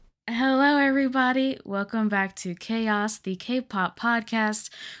everybody. Welcome back to Chaos, the K-pop podcast,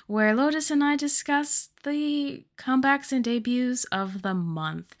 where Lotus and I discuss the comebacks and debuts of the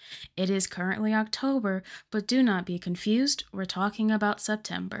month. It is currently October, but do not be confused. We're talking about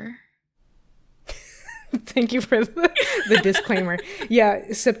September. Thank you for the disclaimer.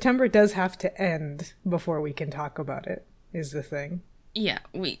 Yeah, September does have to end before we can talk about it, is the thing. Yeah,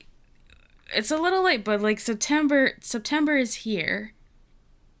 it's a little late, but like September is here.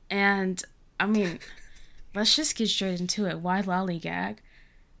 And I mean, let's just get straight into it. Why lollygag?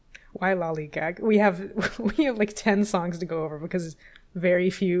 Why lollygag? We have like 10 songs to go over because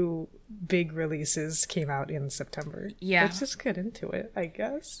very few big releases came out in September. Yeah. Let's just get into it, I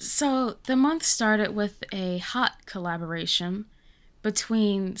guess. So the month started with a hot collaboration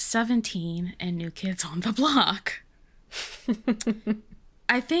between 17 and New Kids on the Block.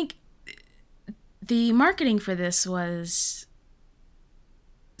 I think the marketing for this was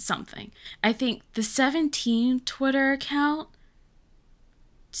something. I think the 17 Twitter account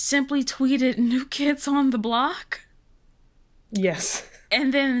simply tweeted New Kids on the Block. Yes.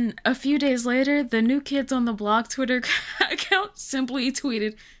 And then a few days later, the New Kids on the Block Twitter account simply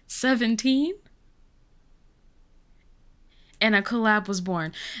tweeted 17. And a collab was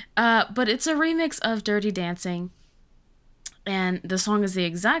born. But it's a remix of Dirty Dancing. And the song is the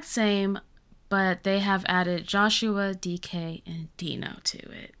exact same, but they have added Joshua, DK, and Dino to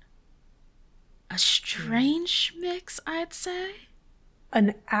it. A strange mix, I'd say.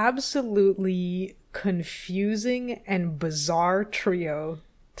 An absolutely confusing and bizarre trio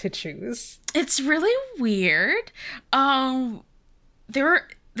to choose. It's really weird. The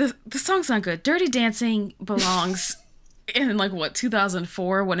song's not good. Dirty Dancing belongs in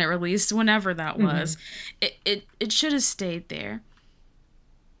 2004 when it released, whenever that was. It should have stayed there.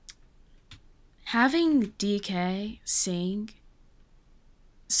 Having DK sing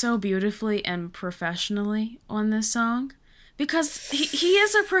so beautifully and professionally on this song, because he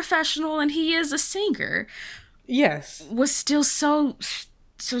is a professional and he is a singer. Yes. Was still so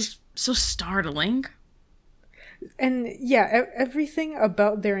startling. And yeah, everything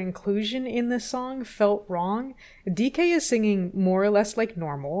about their inclusion in this song felt wrong. DK is singing more or less like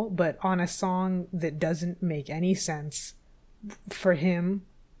normal, but on a song that doesn't make any sense for him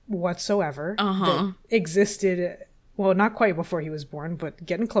whatsoever. That existed, well, not quite before he was born, but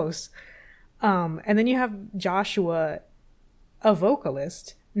getting close. And then you have Joshua, a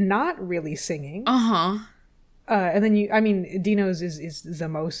vocalist, not really singing. And then Dino's is the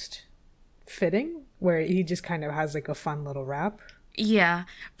most fitting, where he just kind of has like a fun little rap. Yeah,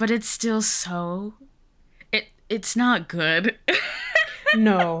 but it's still it's not good.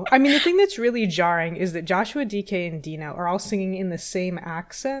 No. I mean, the thing that's really jarring is that Joshua, DK, and Dino are all singing in the same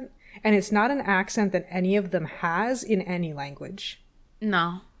accent, and it's not an accent that any of them has in any language.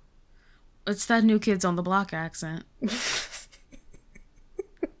 No. It's that New Kids on the Block accent. Would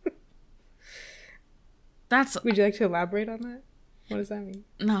you like to elaborate on that? What does that mean?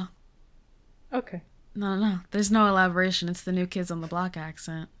 No. Okay. No. There's no elaboration. It's the New Kids on the Block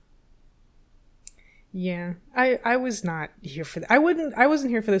accent. Yeah. I was not here for that. I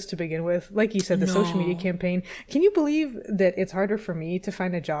wasn't here for this to begin with. Like you said, the social media campaign. Can you believe that it's harder for me to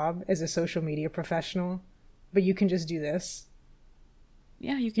find a job as a social media professional, but you can just do this?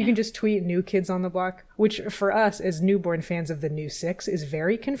 Yeah, you can. You can just tweet New Kids on the Block, which for us as newborn fans of the New Six is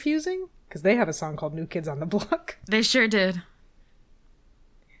very confusing, because they have a song called New Kids on the Block. They sure did.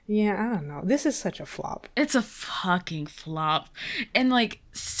 Yeah, I don't know. This is such a flop. It's a fucking flop. And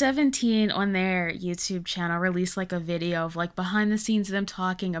 17 on their YouTube channel released a video of behind the scenes of them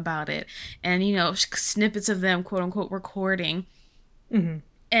talking about it. And, snippets of them, quote unquote, recording. Mm-hmm.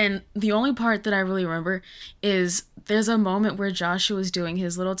 And the only part that I really remember is there's a moment where Joshua's doing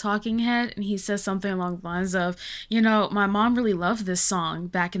his little talking head and he says something along the lines of, my mom really loved this song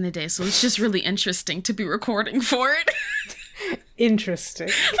back in the day, so it's just really interesting to be recording for it.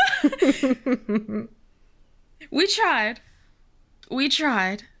 Interesting. We tried.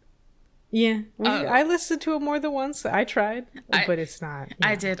 Yeah. I listened to it more than once. I tried, but it's not.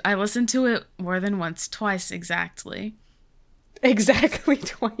 I did. I listened to it more than once. Twice, exactly. Exactly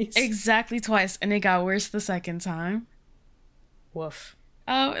twice. Exactly twice. And it got worse the second time. Woof.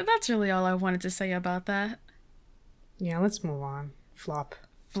 Oh, that's really all I wanted to say about that. Yeah, let's move on. Flop.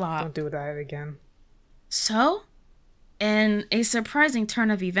 Don't do that again. So, in a surprising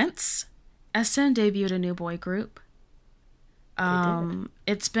turn of events, SM debuted a new boy group.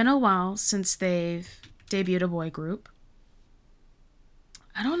 It's been a while since they've debuted a boy group.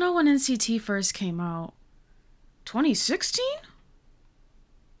 I don't know when NCT first came out. 2016?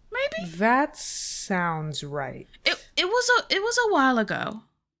 Maybe? That sounds right. It was a while ago.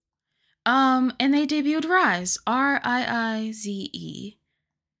 And they debuted RIIZE, RIIZE.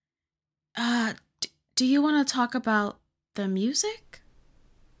 Do you want to talk about the music?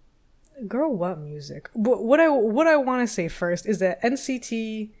 Girl, what music? What I want to say first is that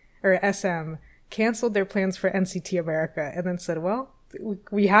NCT or SM canceled their plans for NCT America and then said, well,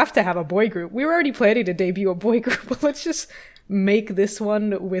 we have to have a boy group. We were already planning to debut a boy group, but let's just make this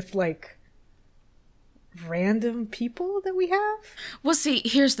one with like random people that we have. Well, see,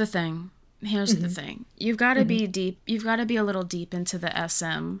 here's the thing. The thing. You've got to be deep. You've got to be a little deep into the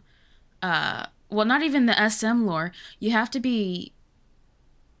SM. Well, not even the SM lore. You have to be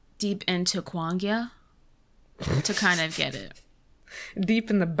deep into Kwangya to kind of get it. Deep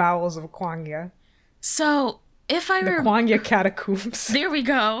in the bowels of Kwangya. So, if I the Kwangya catacombs. There we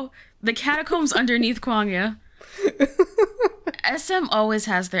go. The catacombs underneath Kwangya. SM always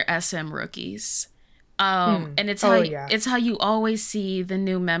has their SM rookies. And it's how you always see the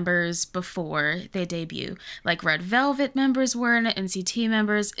new members before they debut. Like Red Velvet members were in it, NCT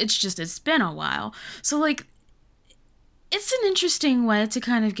members. It's been a while. So like it's an interesting way to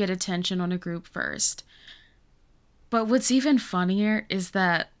kind of get attention on a group first. But what's even funnier is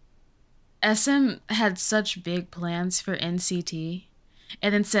that SM had such big plans for NCT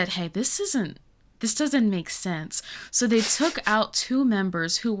and then said, hey, this doesn't make sense. So they took out 2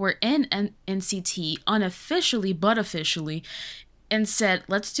 members who were in NCT unofficially but officially and said,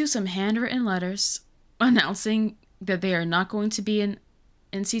 let's do some handwritten letters announcing that they are not going to be in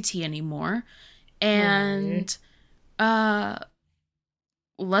NCT anymore. And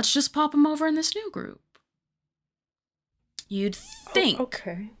let's just pop them over in this new group. You'd think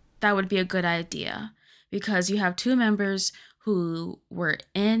that would be a good idea because you have 2 members who were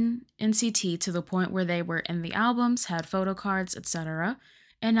in NCT to the point where they were in the albums, had photo cards, etc.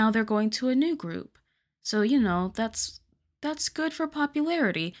 And now they're going to a new group. So, you know, that's good for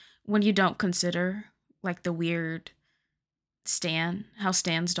popularity when you don't consider like the weird how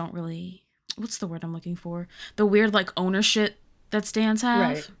stans don't really, what's the word I'm looking for? The weird like ownership that stans have.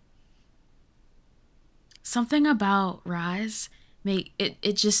 Right. Something about RIIZE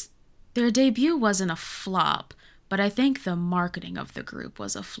their debut wasn't a flop, but I think the marketing of the group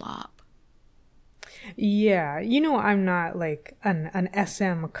was a flop. Yeah, you know, I'm not like an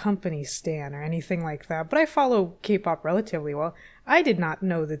SM company stan or anything like that, but I follow K-pop relatively well. I did not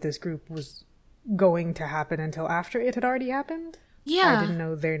know that this group was going to happen until after it had already happened. Yeah. I didn't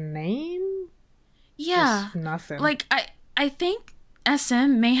know their name. Yeah. Just nothing. Like, I think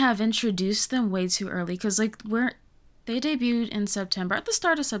SM may have introduced them way too early, because, like, they debuted in September, at the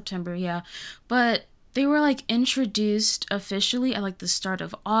start of September, yeah, but they were, like, introduced officially at, like, the start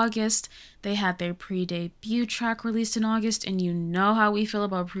of August. They had their pre-debut track released in August, and you know how we feel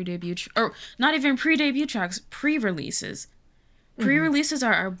about pre-debut, or not even pre-debut tracks, pre-releases. Pre-releases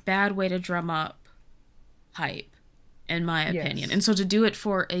are a bad way to drum up hype, in my opinion. Yes. And so to do it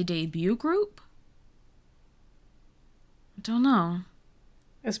for a debut group, I don't know.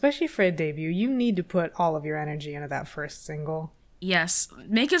 Especially for a debut, you need to put all of your energy into that first single. Yes.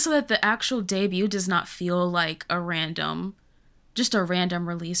 Make it so that the actual debut does not feel like just a random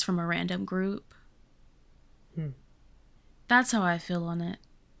release from a random group. That's how I feel on it.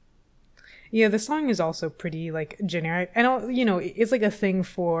 Yeah, the song is also pretty, like, generic. And, you know, it's like a thing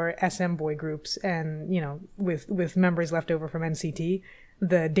for SM boy groups and, you know, with members left over from NCT.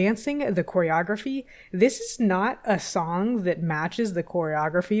 The dancing, the choreography, this is not a song that matches the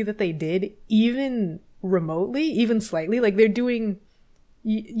choreography that they did even remotely, even slightly. Like, they're doing,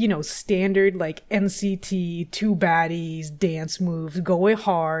 you know, standard, like, NCT, 2 baddies, dance moves, going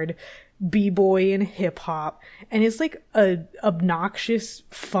hard, b-boy and hip-hop. And it's like a obnoxious,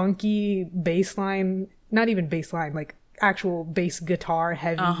 funky bass line, not even bass line, like, actual bass guitar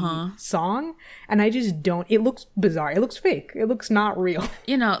heavy song, and I just don't. It looks bizarre. It looks fake. It looks not real.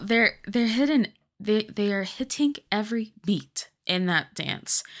 You know, they are hitting every beat in that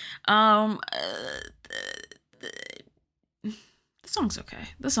dance. The song's okay.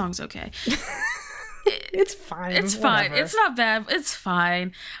 It's fine. It's fine. It's not bad. It's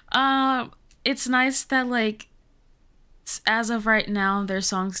fine. It's nice that, like, as of right now, their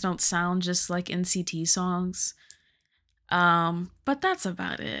songs don't sound just like NCT songs. But that's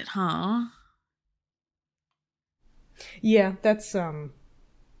about it, huh? Yeah, that's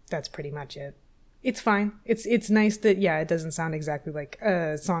pretty much it. It's fine. It's nice that, yeah, it doesn't sound exactly like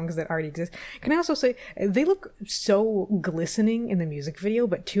songs that already exist. Can I also say they look so glistening in the music video,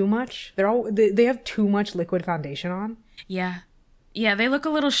 but too much. They have too much liquid foundation on. Yeah, they look a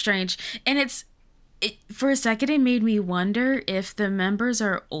little strange, and for a second it made me wonder if the members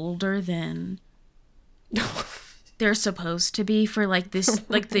are older than they're supposed to be for like this,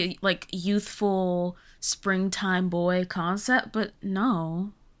 like the like youthful springtime boy concept, but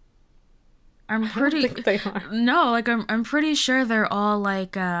no. I'm pretty I don't think they are. No, like I'm pretty sure they're all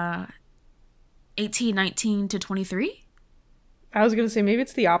like 18, 19 to 23. I was gonna say maybe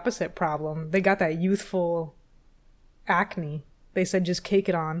it's the opposite problem. They got that youthful acne. They said just cake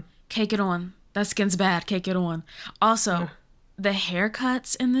it on. Cake it on. That skin's bad. Cake it on. Also, the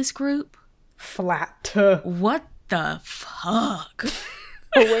haircuts in this group. Flat. What the fuck?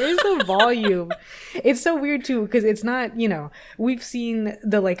 Where's the volume? It's so weird too because it's not, we've seen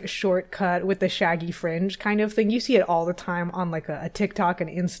the like shortcut with the shaggy fringe kind of thing. You see it all the time on like a TikTok and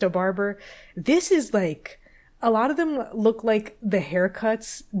Insta barber. This is like, a lot of them look like the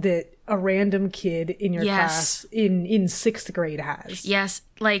haircuts that a random kid in your class in sixth grade has. Yes,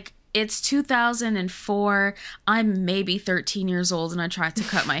 like it's 2004. I'm maybe 13 years old and I tried to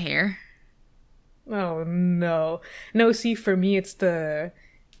cut my hair. Oh no. No, see, for me it's the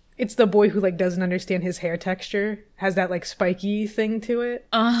boy who like doesn't understand his hair texture, has that like spiky thing to it.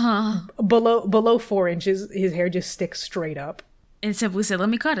 Below 4 inches, his hair just sticks straight up. And simply said, let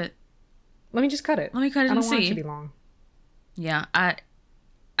me cut it. Let me just cut it. Let me cut it and see. I don't want it to be long. Yeah,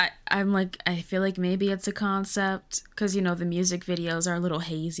 I'm like, I feel like maybe it's a concept because, the music videos are a little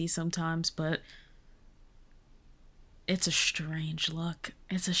hazy sometimes, but it's a strange look.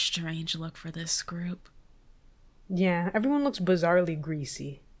 It's a strange look for this group. Yeah, everyone looks bizarrely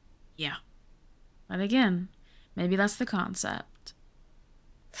greasy. Yeah. But again, maybe that's the concept.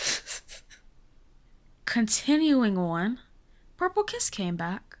 Continuing on, Purple Kiss came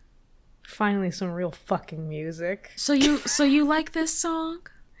back. Finally some real fucking music. So you like this song?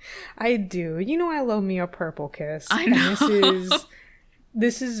 I do. I love me a Purple Kiss. I know. And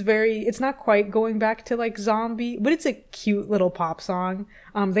this is very, it's not quite going back to like zombie, but it's a cute little pop song.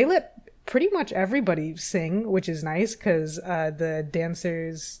 They let pretty much everybody sing, which is nice because the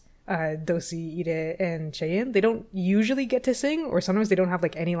dancers, Dosi, Ide, and Cheyenne, they don't usually get to sing, or sometimes they don't have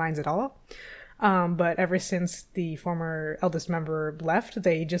like any lines at all. But ever since the former eldest member left,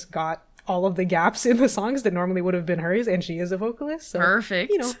 they just got all of the gaps in the songs that normally would have been hers, and she is a vocalist. So,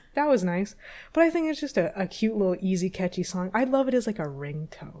 perfect. That was nice. But I think it's just a cute little easy, catchy song. I'd love it as like a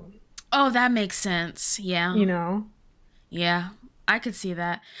ringtone. Oh, that makes sense. Yeah. Yeah, I could see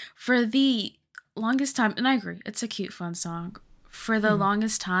that. For the longest time, and I agree, it's a cute, fun song. For the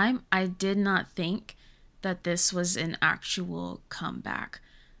longest time, I did not think that this was an actual comeback.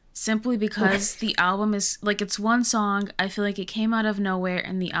 Simply because the album is, like, it's one song. I feel like it came out of nowhere,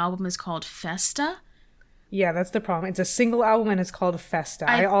 and the album is called Festa. Yeah, that's the problem. It's a single album, and it's called Festa.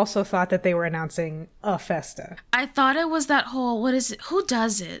 I also thought that they were announcing a Festa. I thought it was that whole, what is it? Who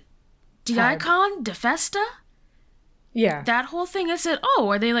does it? D-Icon? De Festa? Yeah. That whole thing. I said, oh,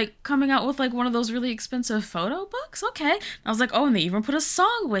 are they, like, coming out with, like, one of those really expensive photo books? Okay. I was like, oh, and they even put a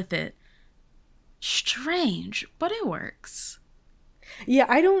song with it. Strange, but it works. Yeah,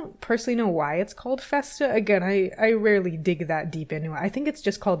 I don't personally know why it's called Festa. Again, I rarely dig that deep into it. I think it's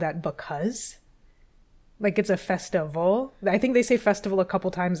just called that because. Like, it's a festival. I think they say festival a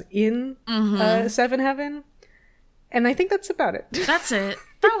couple times in Seven Heaven. And I think that's about it. That's it.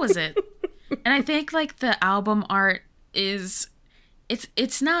 That was it. And I think, like, the album art is...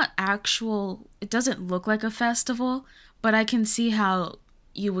 It's not actual... It doesn't look like a festival, but I can see how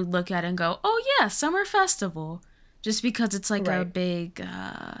you would look at it and go, oh, yeah, summer festival. Just because it's like a big,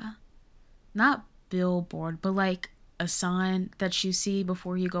 not billboard, but like a sign that you see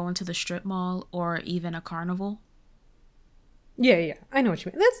before you go into the strip mall or even a carnival. Yeah. I know what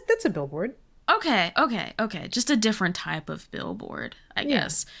you mean. That's a billboard. Okay. Just a different type of billboard, I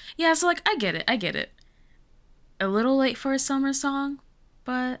guess. Yeah, so like, I get it. A little late for a summer song,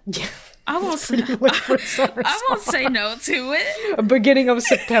 but I won't say no to it. A beginning of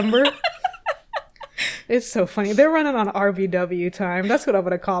September. It's so funny. They're running on RBW time. That's what I'm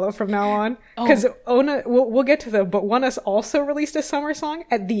going to call it from now on. Because we'll get to but ONEUS also released a summer song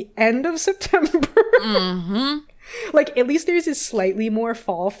at the end of September. Like, at least theirs is slightly more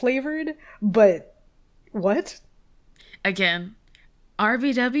fall flavored, but what? Again,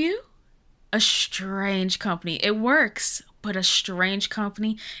 RBW, a strange company. It works, but a strange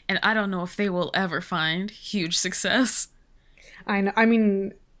company, and I don't know if they will ever find huge success. I know. I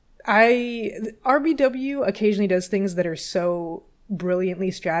mean... RBW occasionally does things that are so brilliantly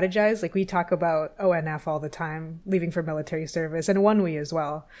strategized. Like, we talk about ONF all the time, leaving for military service, and ONEUS as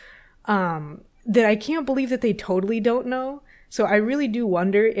well, that I can't believe that they totally don't know. So I really do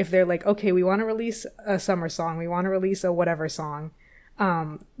wonder if they're like, okay, we want to release a summer song, we want to release a whatever song,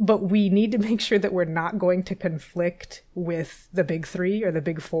 but we need to make sure that we're not going to conflict with the big three or the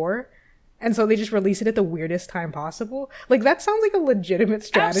big four. And so they just release it at the weirdest time possible. Like, that sounds like a legitimate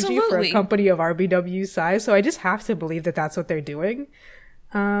strategy for a company of RBW's size. So I just have to believe that that's what they're doing.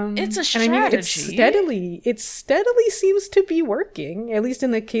 It's a strategy. And I mean, it steadily seems to be working, at least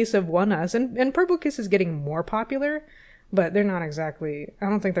in the case of ONEUS. And Purple Kiss is getting more popular, but they're not exactly, I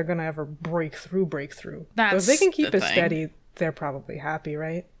don't think they're going to ever break through. So if they can keep it steady, they're probably happy,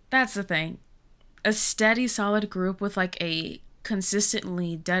 right? That's the thing. A steady, solid group with like a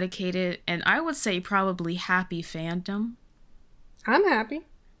consistently dedicated and I would say probably happy fandom. I'm happy.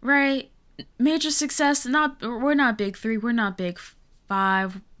 Right. Major success. We're not big 3. We're not big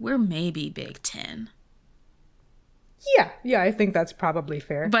 5. We're maybe big 10. Yeah, I think that's probably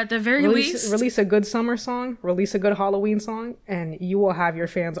fair. But at the very least, release a good summer song, release a good Halloween song, and you will have your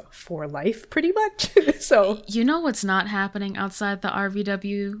fans for life, pretty much. So you know what's not happening outside the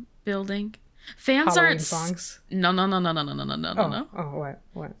RVW building? Fans Halloween aren't songs. No. Oh,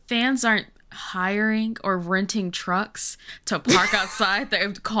 what? Fans aren't hiring or renting trucks to park outside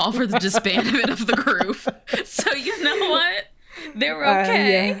that call for the disbandment of the group. So you know what? They were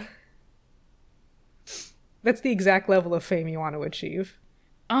okay. Yeah. That's the exact level of fame you want to achieve.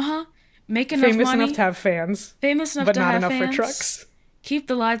 Make enough famous money. Enough to have fans. Famous enough but to not have enough fans. for trucks. Keep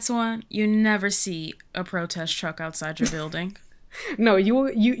the lights on. You never see a protest truck outside your building. No,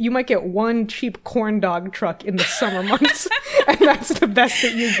 you might get one cheap corn dog truck in the summer months, and that's the best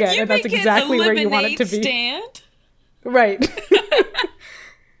that you get, and that's exactly where you want it to be. Stand? Right.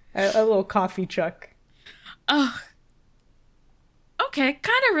 a little coffee truck. Oh. Okay,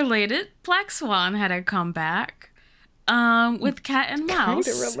 kind of related. Blackswan had a comeback with Cat and Mouse.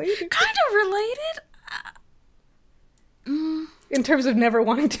 Kind of related? In terms of never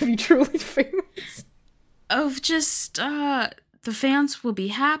wanting to be truly famous? Of just, the fans will be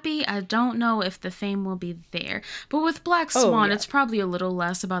happy. I don't know if the fame will be there. But with Blackswan, It's probably a little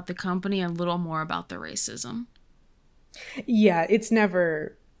less about the company and a little more about the racism. Yeah, it's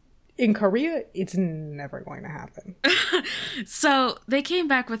never... In Korea, it's never going to happen. So they came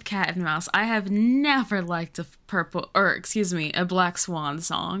back with Cat and Mouse. I have never liked a Black Swan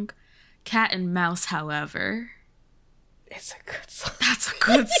song. Cat and Mouse, however. It's a good song. That's a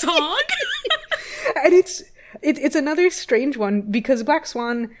good song. And it's another strange one because Black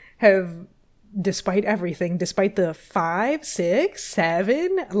Swan have, despite everything, despite the 5, 6,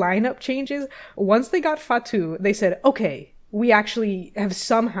 7 lineup changes, once they got Fatu, they said, okay, we actually have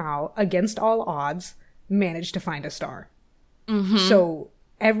somehow, against all odds, managed to find a star. Mm-hmm. So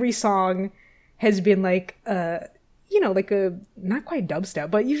every song has been like a, not quite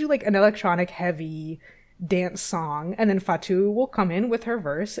dubstep, but usually like an electronic heavy dance song. And then Fatu will come in with her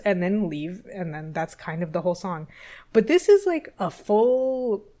verse and then leave. And then that's kind of the whole song. But this is like a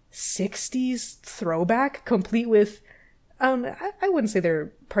full 60s throwback, complete with... I wouldn't say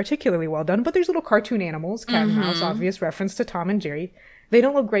they're particularly well done, but there's little cartoon animals, cat and mouse, obvious reference to Tom and Jerry. They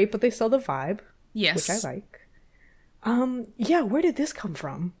don't look great, but they sell the vibe. Yes. Which I like. Yeah, where did this come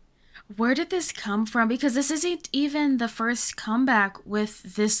from? Where did this come from? Because this isn't even the first comeback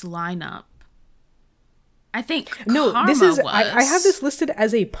with this lineup. I think Karma this is... was. I have this listed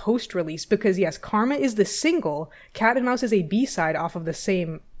as a post-release because, yes, Karma is the single. Cat and Mouse is a B-side off of the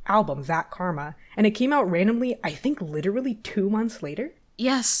same album, That Karma, and it came out randomly, I think literally 2 months later.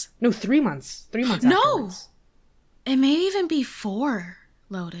 Yes. No, 3 months. 3 months no afterwards. It may even be 4,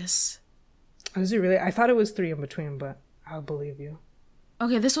 Lotus. Is it really? I thought it was 3 in between, but I'll believe you.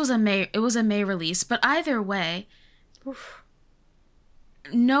 Okay, it was a May release, but either way, oof.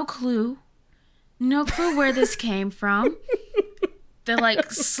 No clue where this came from. The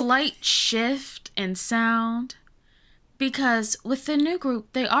like slight shift in sound. Because with the new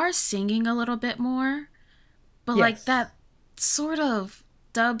group, they are singing a little bit more. But like that sort of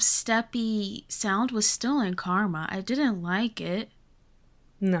dubsteppy sound was still in Karma. I didn't like it.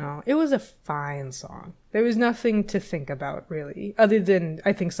 No, it was a fine song. There was nothing to think about, really. Other than,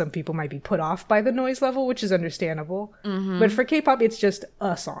 I think some people might be put off by the noise level, which is understandable. Mm-hmm. But for K-pop, it's just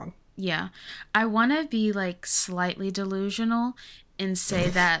a song. Yeah. I want to be like slightly delusional and say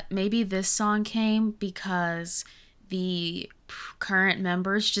that maybe this song came because... the current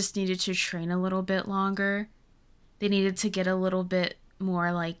members just needed to train a little bit longer. They needed to get a little bit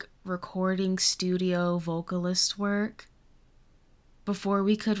more like recording studio vocalist work before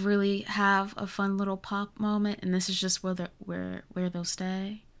we could really have a fun little pop moment. And this is just where they'll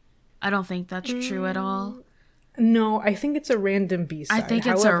stay. I don't think that's true at all. No, I think it's a random B-side. I think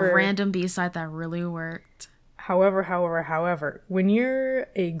it's a random B-side that really worked. However, when you're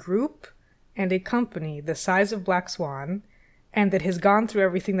a group and a company the size of Black Swan, and that has gone through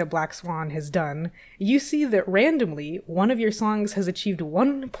everything that Blackswan has done, you see that randomly one of your songs has achieved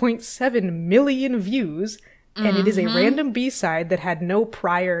 1.7 million views, and it is a random B-side that had no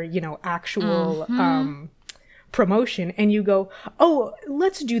prior, actual promotion, and you go, oh,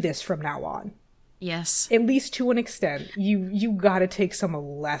 let's do this from now on. Yes. At least to an extent. You gotta take some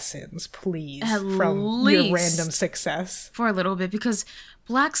lessons, please, from your random success. For a little bit, because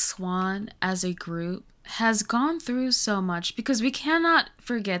Blackswan as a group has gone through so much, because we cannot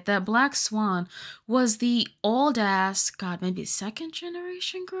forget that Blackswan was the old ass, maybe second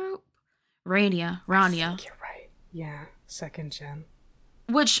generation group? Rania. I think you're right. Yeah, second gen.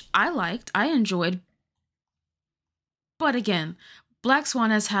 Which I liked, I enjoyed. But again, Blackswan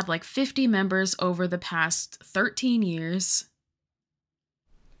has had like 50 members over the past 13 years.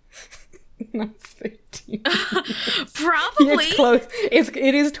 Not 13. Probably. It's close.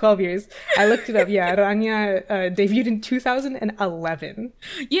 It is 12 years. I looked it up. Yeah, Rania debuted in 2011.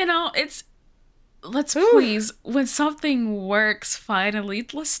 Let's please, when something works finally,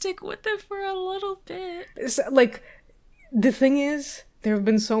 let's stick with it for a little bit. So, the thing is, there have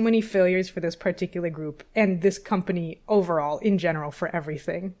been so many failures for this particular group and this company overall, in general, for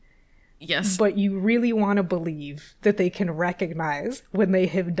everything. Yes. But you really want to believe that they can recognize when they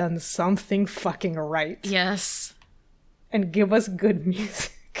have done something fucking right. Yes. And give us good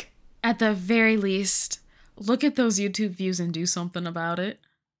music. At the very least, look at those YouTube views and do something about it.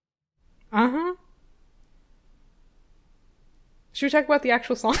 Uh-huh. Should we talk about the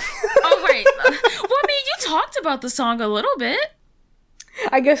actual song? Oh, right. Well, I mean, you talked about the song a little bit.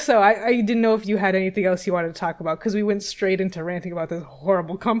 I guess so. I didn't know if you had anything else you wanted to talk about, because we went straight into ranting about this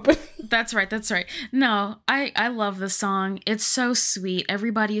horrible company. That's right. No, I love the song. It's so sweet.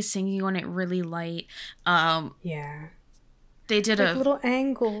 Everybody is singing on it really light. Yeah. They did little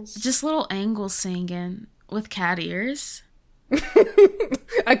angles. Just little angles singing with cat ears.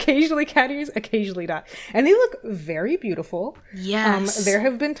 Occasionally cat ears, occasionally not. And they look very beautiful. Yes. There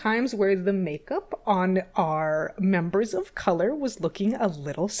have been times where the makeup on our members of color was looking a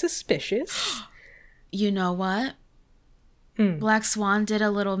little suspicious. You know what? Blackswan did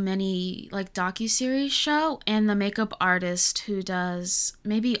a little mini docuseries show, and the makeup artist who does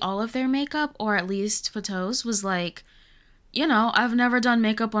maybe all of their makeup, or at least photos, was like, I've never done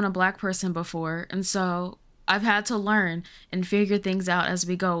makeup on a black person before, and so I've had to learn and figure things out as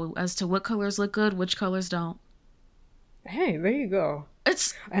we go as to what colors look good, which colors don't. Hey, there you go.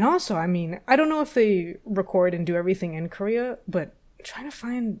 And also, I mean, I don't know if they record and do everything in Korea, but trying to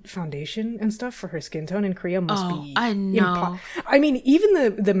find foundation and stuff for her skin tone in Korea must be... I know. I mean,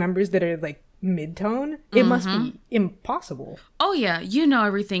 even the members that are mid-tone, it must be impossible. Oh yeah,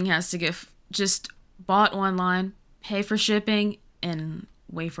 everything has to get just bought online, pay for shipping, and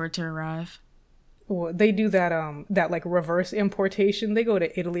wait for it to arrive. Well, they do that reverse importation. They go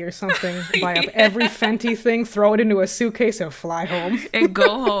to Italy or something, buy up every Fenty thing, throw it into a suitcase, and fly home. And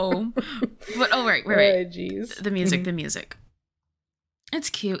go home. But right. Jeez. The music. It's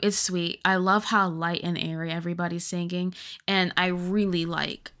cute. It's sweet. I love how light and airy everybody's singing, and I really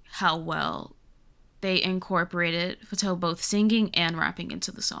like how well they incorporated Fatou both singing and rapping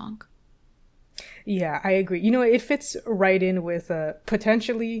into the song. Yeah, I agree. It fits right in with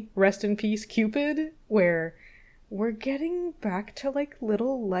potentially Rest in Peace Cupid, where we're getting back to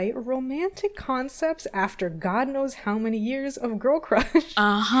little light romantic concepts after God knows how many years of girl crush.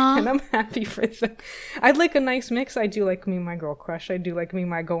 And I'm happy for them. I'd like a nice mix. I do like me my girl crush. I do like me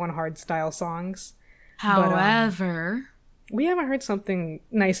my going hard style songs. However, we haven't heard something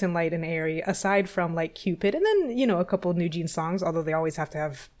nice and light and airy aside from Cupid, and then a couple New Jeans songs, although they always have to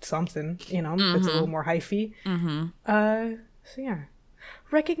have something that's a little more hyphy. So yeah,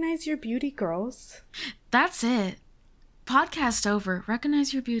 recognize your beauty, girls. That's it. Podcast over.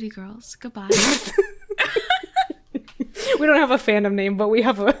 Recognize your beauty, girls. Goodbye. We don't have a fandom name, but we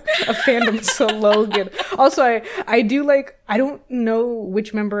have a fandom slogan. Also, I do I don't know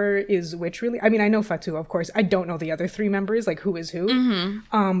which member is which, really. I mean, I know Fatou, of course. I don't know the other three members, who is who.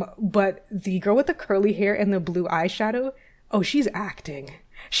 But the girl with the curly hair and the blue eyeshadow, she's acting.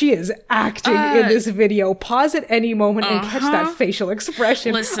 She is acting in this video. Pause at any moment and catch that facial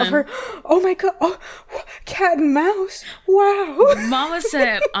expression of her. Oh my God. Oh, cat and mouse. Wow. Mama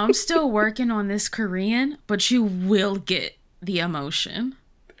said, I'm still working on this Korean, but you will get the emotion.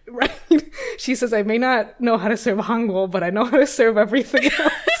 Right. She says, I may not know how to serve Hangul, but I know how to serve everything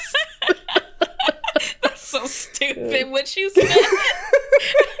else. That's so stupid what you said.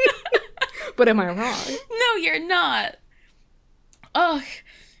 But am I wrong? No, you're not. Oh,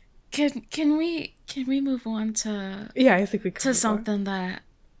 can we move on to I think we could to something that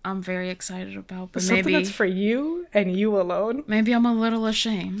I'm very excited about, but something that's for you and you alone. Maybe I'm a little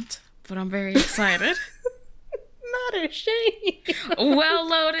ashamed, but I'm very excited. Not ashamed. Well,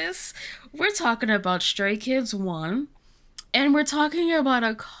 Lotus, we're talking about Stray Kids 1, and we're talking about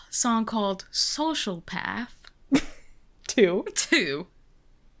a song called Social Path 2.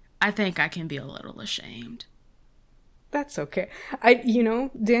 I think I can be a little ashamed. That's okay.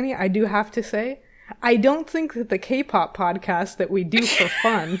 Danny, I do have to say, I don't think that the K-pop podcast that we do for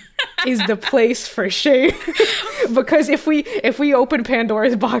fun is the place for shame. Because if we open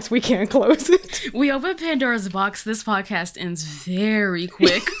Pandora's box, we can't close it. We open Pandora's box, this podcast ends very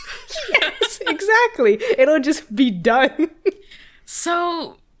quick. Yes, exactly. It'll just be done.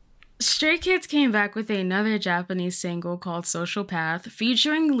 So, Stray Kids came back with another Japanese single called Social Path,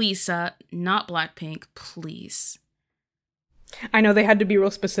 featuring Lisa, not Blackpink, please. I know they had to be real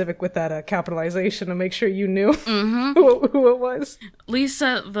specific with that capitalization to make sure you knew who it was.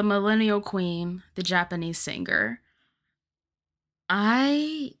 Lisa, the millennial queen, the Japanese singer.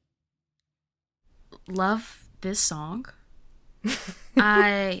 I love this song.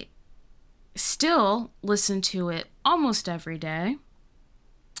 I still listen to it almost every day.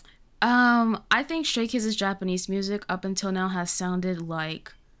 I think Stray Kids' Japanese music up until now has sounded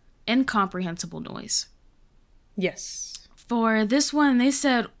like incomprehensible noise. Yes. For this one, they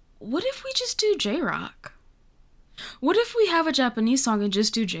said, what if we just do J-Rock? What if we have a Japanese song and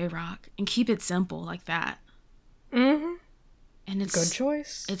just do J-Rock and keep it simple like that? Mm-hmm. And it's good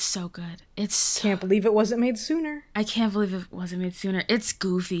choice. It's so good. Can't believe it wasn't made sooner. I can't believe it wasn't made sooner. It's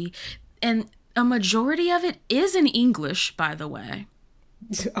goofy. And a majority of it is in English, by the way.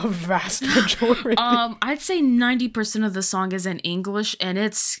 A vast majority. I'd say 90% of the song is in English, and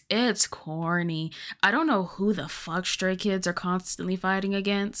it's corny. I don't know who the fuck Stray Kids are constantly fighting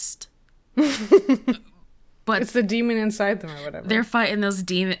against. But it's the demon inside them or whatever. They're fighting those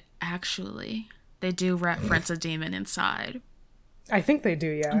demon. Actually, they do reference a demon inside. I think they do,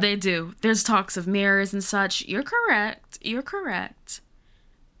 yeah. They do. There's talks of mirrors and such. You're correct. You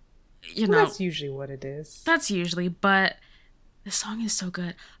know, that's usually what it is. That's usually, but the song is so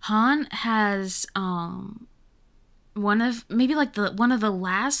good. Han has one of the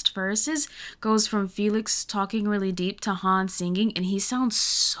last verses goes from Felix talking really deep to Han singing, and he sounds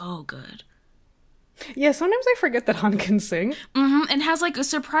so good. Yeah, sometimes I forget that Han can sing. And has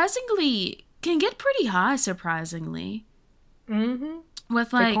can get pretty high, surprisingly.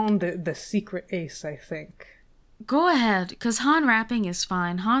 With they call him the secret ace, I think. Go ahead, because Han rapping is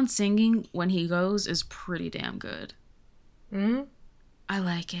fine. Han singing when he goes is pretty damn good. I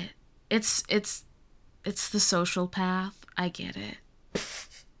like it. It's the social path. I get it.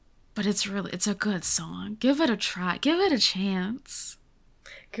 But it's a good song. Give it a try. Give it a chance.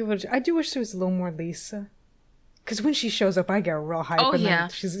 I do wish there was a little more Lisa. Because when she shows up, I get real hype. Oh, yeah.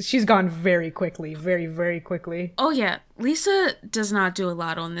 She's gone very quickly. Very, very quickly. Oh, yeah. Lisa does not do a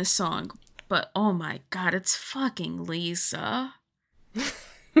lot on this song. But, oh my god, it's fucking Lisa.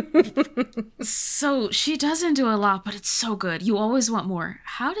 So she doesn't do a lot, but it's so good. You always want more.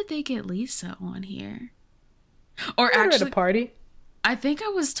 How did they get Lisa on here? Or actually, at a party. I think I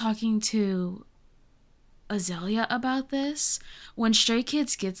was talking to Azalea about this. When Stray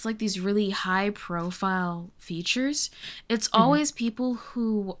Kids gets like these really high profile features, it's always people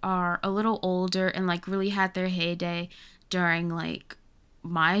who are a little older and like really had their heyday during like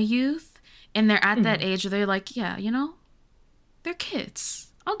my youth, and they're at that age where they're like, yeah, they're kids.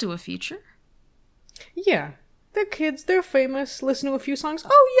 I'll do a feature. Yeah. They're kids. They're famous. Listen to a few songs.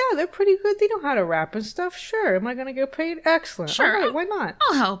 Oh, yeah, they're pretty good. They know how to rap and stuff. Sure. Am I going to get paid? Excellent. Sure. All right, why not?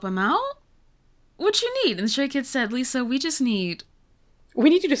 I'll help them out. What you need? And the Stray Kids said, Lisa, we need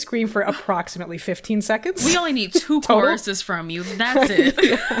you to scream for approximately 15 seconds. We only need 2 choruses from you. That's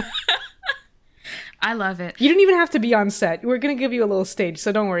it. I love it. You don't even have to be on set. We're going to give you a little stage,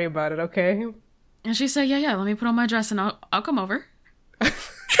 so don't worry about it, okay? And she said, yeah, let me put on my dress and I'll come over.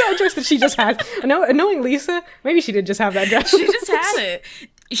 That dress that she just had. Knowing Lisa, maybe she did just have that dress. She just had it.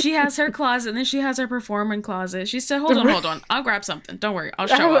 She has her closet, and then she has her performing closet. She said, hold on. I'll grab something. Don't worry. I'll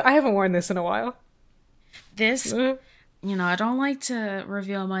show up. I haven't worn this in a while. This, I don't like to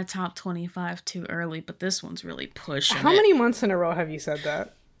reveal my top 25 too early, but this one's really pushing How many months in a row have you said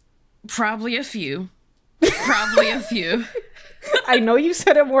that? Probably a few. I know you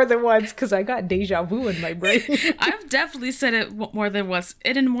said it more than once because I got deja vu in my brain. I've definitely said it more than once,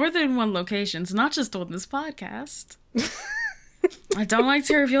 and in more than one locations, not just on this podcast. I don't like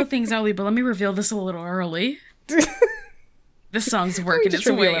to reveal things early, but let me reveal this a little early. This song's working its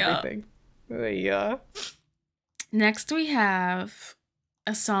way up. Yeah. Next we have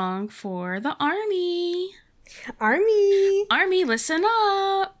a song for the ARMY. Army! Army, listen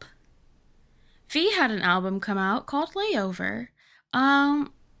up! V had an album come out called Layover.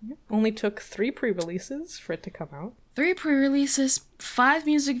 Only took 3 pre-releases for it to come out. 3 pre-releases, 5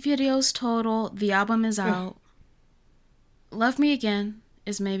 music videos total. The album is out. Love Me Again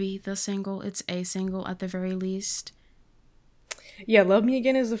is maybe the single. It's a single at the very least. Yeah, Love Me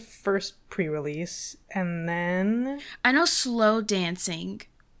Again is the first pre-release. And then... I know Slow Dancing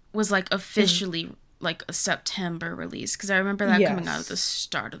was like officially like a September release, because I remember that coming out at the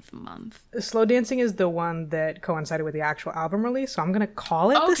start of the month. Slow Dancing is the one that coincided with the actual album release, so I'm gonna call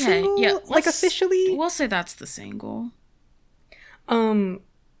it the single. Yeah, like officially. We'll say that's the single. Can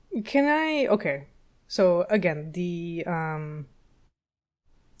I? Okay, so again, the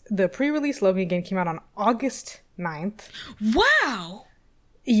pre-release Love Me Again came out on August 9th. Wow.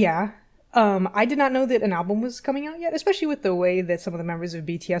 Yeah. I did not know that an album was coming out yet, especially with the way that some of the members of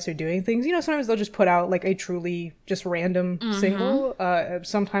BTS are doing things. You know, sometimes they'll just put out like a truly just random single.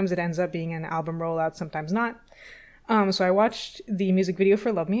 Sometimes it ends up being an album rollout, sometimes not. So I watched the music video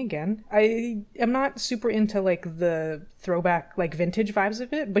for Love Me Again. I am not super into like the throwback, like vintage vibes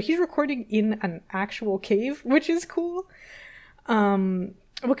of it, but he's recording in an actual cave, which is cool. But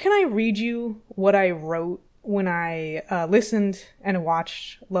can I read you what I wrote when I listened and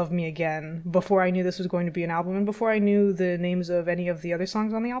watched Love Me Again before I knew this was going to be an album and before I knew the names of any of the other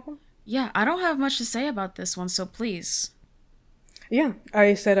songs on the album? Yeah, I don't have much to say about this one, so please. Yeah,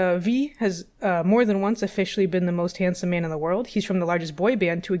 I said V has more than once officially been the most handsome man in the world. He's from the largest boy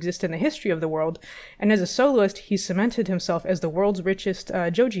band to exist in the history of the world, and as a soloist, he's cemented himself as the world's richest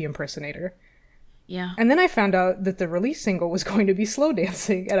Joji impersonator. Yeah. And then I found out that the release single was going to be Slow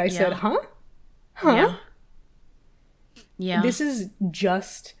Dancing, and I said, huh? Yeah. This is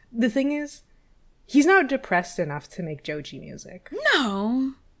just... The thing is, he's not depressed enough to make Joji music.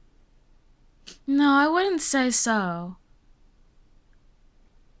 No, I wouldn't say so.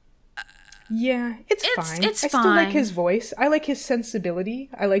 Yeah, it's fine. It's I fine. still like his voice. I like his sensibility.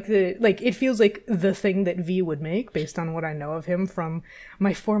 I like it feels like the thing that V would make based on what I know of him from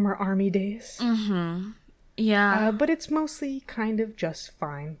my former army days. Mm-hmm. Yeah. But it's mostly kind of just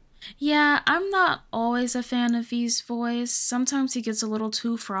fine. Yeah, I'm not always a fan of V's voice. Sometimes he gets a little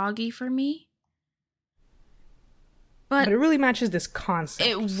too froggy for me. But it really matches this concept.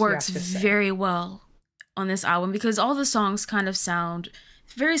 It works very well on this album because all the songs kind of sound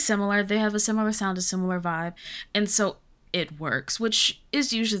very similar. They have a similar sound, a similar vibe. And so it works, which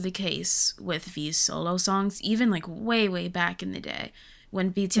is usually the case with V's solo songs, even like way, way back in the day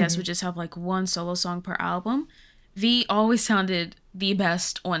when BTS would just have like one solo song per album. V always sounded the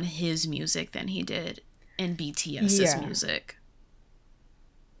best on his music than he did in BTS's music.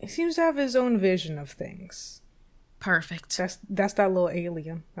 He seems to have his own vision of things. Perfect. That's that little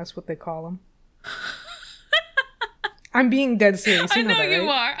alien. That's what they call him. I'm being dead serious. I know you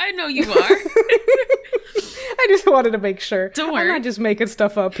are. I know you are. I just wanted to make sure. Don't worry. I'm not just making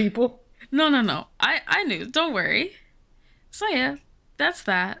stuff up, people. No. I knew. Don't worry. So yeah, that's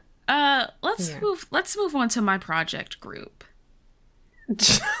that. Let's move on to my project group.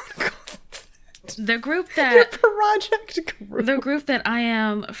 The group that Your project group. The group that I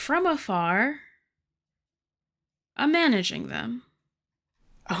am from afar. I'm managing them.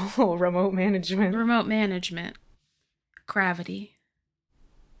 Oh, remote management. Remote management. Cravity.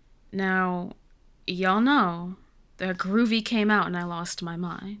 Now, y'all know that Groovy came out and I lost my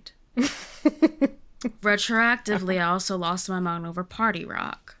mind. Retroactively, I also lost my mind over Party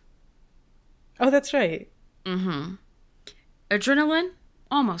Rock. Oh, that's right. Mm-hmm. Adrenaline,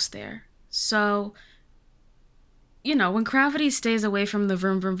 almost there. So, you know, when Cravity stays away from the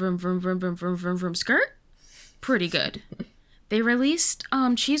vroom, vroom, vroom, vroom, vroom, vroom, vroom, vroom, vroom skirt, pretty good. They released,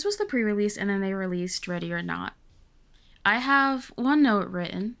 Cheese was the pre-release, and then they released Ready or Not. I have one note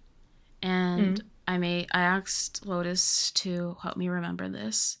written, and I asked Lotus to help me remember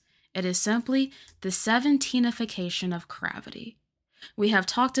this. It is simply the 17ification of Cravity. We have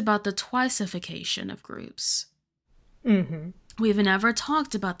talked about the twiceification of groups. Mm-hmm. We've never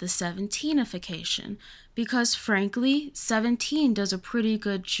talked about the 17ification because, frankly, 17 does a pretty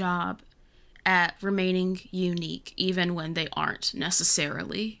good job at remaining unique, even when they aren't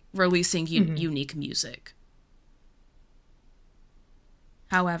necessarily releasing unique music.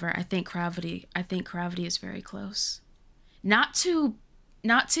 However, I think Cravity is very close. Not to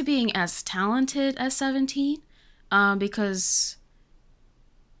being as talented as 17, because,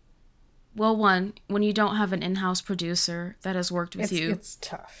 well, one, when you don't have an in-house producer that has worked with you, it's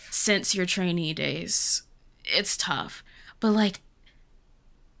tough. Since your trainee days, it's tough. But like,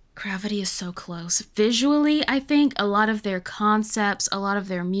 Cravity is so close. Visually, I think a lot of their concepts, a lot of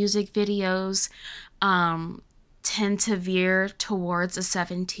their music videos, tend to veer towards a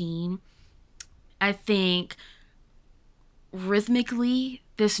 17. I think rhythmically,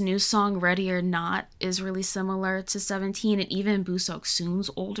 this new song, Ready or Not, is really similar to 17, and even Busok Soon's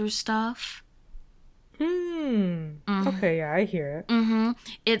older stuff. Okay, yeah, I hear it.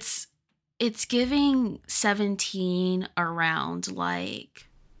 It's giving 17 around, like,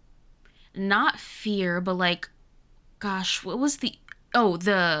 not fear, but like, gosh, what was the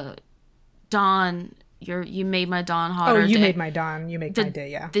Dawn, you made my dawn hotter. Oh, you made my dawn, you make my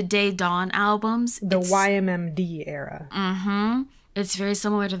day, yeah. The Day Dawn albums. The YMMD era. It's very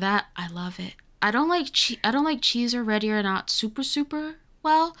similar to that. I love it. I don't like Cheese or Ready or Not super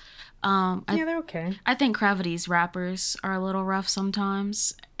well. Yeah, they're okay. I think Gravity's rappers are a little rough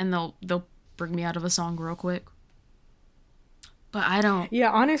sometimes, and they'll bring me out of a song real quick. But I don't.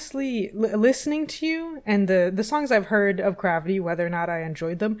 Yeah, honestly, listening to you and the songs I've heard of Cravity, whether or not I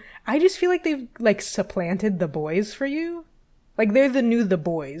enjoyed them, I just feel like they've like supplanted the boys for you. Like they're the new The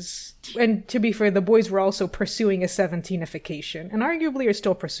Boys. And to be fair, the boys were also pursuing a 17ification, and arguably are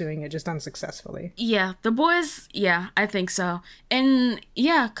still pursuing it, just unsuccessfully. Yeah, the boys. Yeah, I think so. And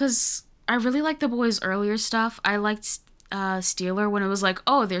yeah, because I really like the boys' earlier stuff. I liked Steeler when it was like,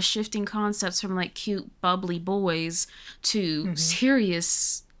 oh, they're shifting concepts from like cute, bubbly boys to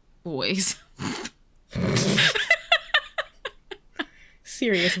serious boys.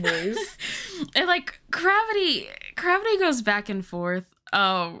 Serious boys. And like Cravity goes back and forth.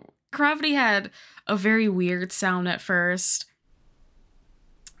 Cravity had a very weird sound at first.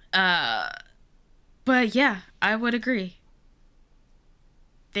 But yeah, I would agree.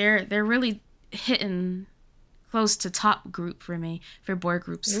 They're really hitting close to top group for me for boy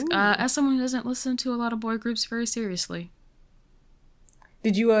groups. As someone who doesn't listen to a lot of boy groups very seriously.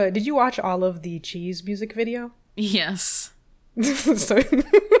 Did you watch all of the Cheese music video? Yes. So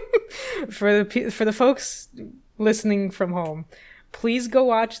for the folks listening from home, please go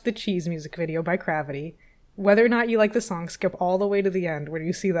watch the Cheese music video by Cravity. Whether or not you like the song, skip all the way to the end where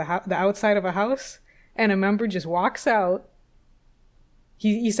you see the outside of a house and a member just walks out.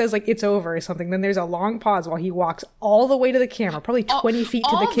 He says like it's over or something. Then there's a long pause while he walks all the way to the camera, probably 20 feet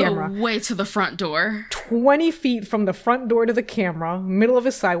to the camera. All the way to the front door. 20 feet from the front door to the camera, middle of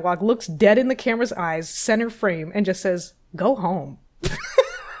a sidewalk, looks dead in the camera's eyes, center frame, and just says, "Go home."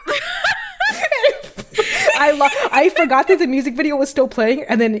 I forgot that the music video was still playing,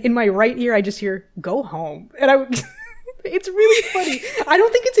 and then in my right ear I just hear "Go home," and it's really funny. I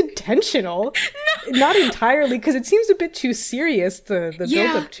don't think it's intentional, not entirely, because it seems a bit too serious. The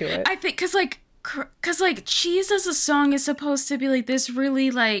build up to it. I think because like Cheese as a song is supposed to be like this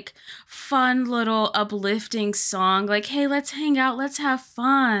really like fun little uplifting song. Like, hey, let's hang out, let's have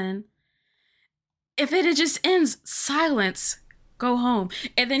fun. If it just ends silence. Go home.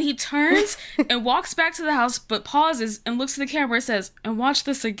 And then he turns and walks back to the house, but pauses and looks at the camera and says, and watch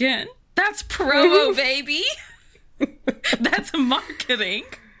this again. That's promo, baby. That's marketing.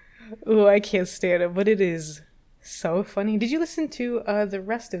 Oh, I can't stand it, but it is so funny. Did you listen to the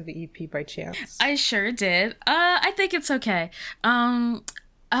rest of the EP by chance? I sure did. I think it's okay. I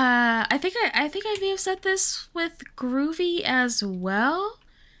think I may have said this with Groovy as well.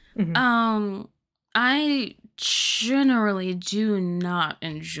 I generally do not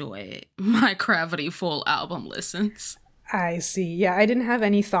enjoy my Cravity full album listens. I see. Yeah, I didn't have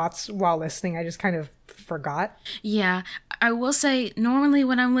any thoughts while listening. I just kind of forgot. Yeah, I will say normally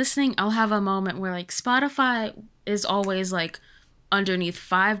when I'm listening, I'll have a moment where like Spotify is always like underneath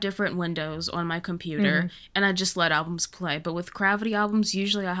 5 different windows on my computer and I just let albums play. But with Cravity albums,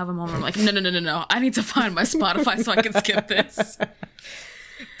 usually I have a moment where I'm like, no. I need to find my Spotify so I can skip this.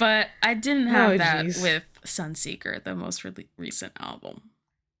 But I didn't have that with Sunseeker, the most recent album.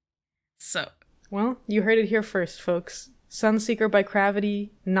 So. Well, you heard it here first, folks. Sunseeker by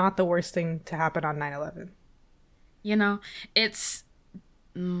Cravity, not the worst thing to happen on 9/11. You know, it's...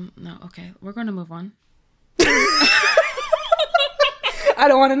 no, okay. We're going to move on. I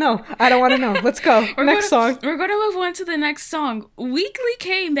don't want to know. Let's go. Next song. We're going to move on to the next song. Weeekly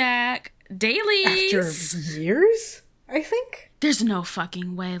came back. Dailies. After years, I think. There's no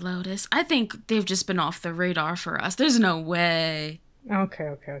fucking way, Lotus. I think they've just been off the radar for us. There's no way.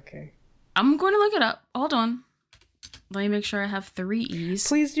 Okay. I'm going to look it up. Hold on. Let me make sure I have 3 E's.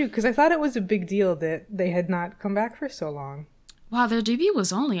 Please do, because I thought it was a big deal that they had not come back for so long. Wow, their debut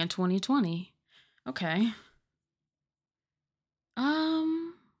was only in 2020. Okay.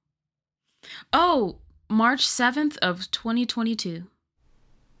 Oh, March 7th of 2022.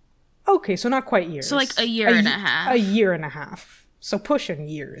 Okay, so not quite years. So like a year and a half. A year and a half. So pushing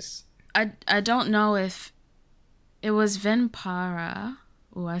years. I don't know if it was Venpara.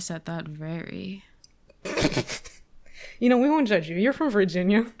 Oh, I said that very. You know, we won't judge you. You're from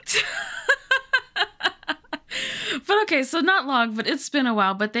Virginia. But okay, so not long, but it's been a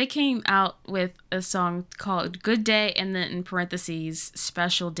while. But they came out with a song called Good Day, and then in parentheses,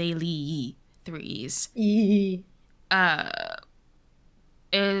 Special Daily 3s.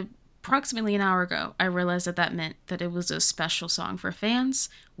 Approximately an hour ago, I realized that meant that it was a special song for fans.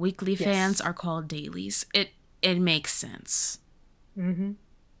 Weekly fans are called dailies. It makes sense. Mm-hmm.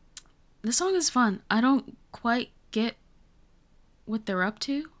 The song is fun. I don't quite get what they're up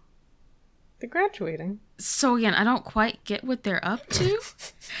to. They're graduating. So again, I don't quite get what they're up to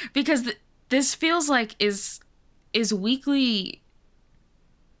because this feels like is Weeekly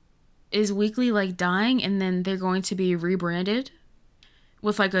like dying and then they're going to be rebranded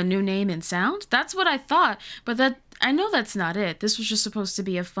with like a new name and sound. That's what I thought, but I know that's not it. This was just supposed to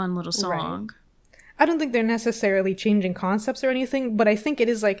be a fun little song. Right. I don't think they're necessarily changing concepts or anything, but I think it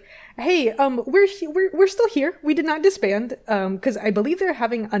is like, hey, we're still here. We did not disband, because I believe they're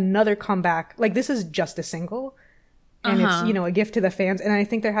having another comeback. Like, this is just a single, and it's, you know, a gift to the fans, and I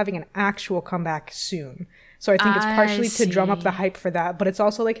think they're having an actual comeback soon. So I think it's partially to drum up the hype for that, but it's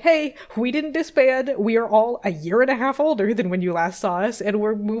also like, hey, we didn't disband. We are all a year and a half older than when you last saw us, and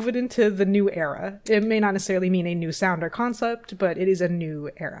we're moving into the new era. It may not necessarily mean a new sound or concept, but it is a new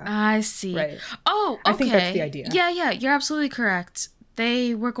era. I see. Right. Oh, okay. I think that's the idea. Yeah, you're absolutely correct.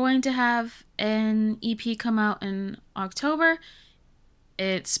 They were going to have an EP come out in October.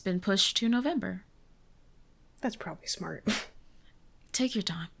 It's been pushed to November. That's probably smart. Take your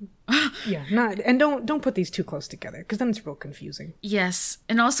time. Yeah, and don't put these too close together because then it's real confusing. Yes,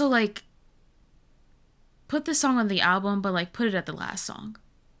 and also like put the song on the album, but like put it at the last song.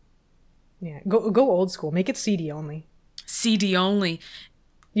 Yeah, go old school. Make it CD only. CD only.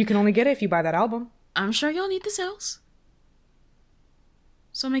 You can only get it if you buy that album. I'm sure you'll need the sales.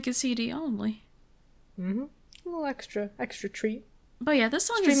 So make it CD only. Mm-hmm. A little extra treat. But yeah, this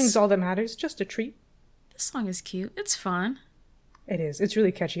song Streaming's all that matters. Just a treat. This song is cute. It's fun. It is. It's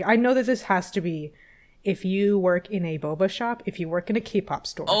really catchy. I know that this has to be if you work in a boba shop, if you work in a K-pop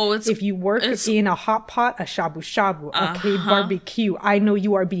store, if you work in a hot pot, a shabu shabu, a K-barbecue. I know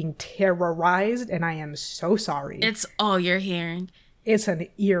you are being terrorized, and I am so sorry. It's all you're hearing. It's an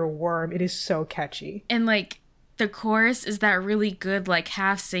earworm. It is so catchy. And like the chorus is that really good, like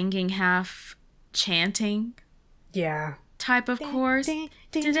half singing, half chanting. Yeah. Type of chorus.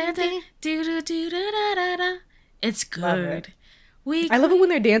 It's good. I love it when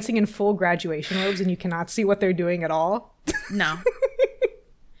they're dancing in full graduation robes and you cannot see what they're doing at all. No.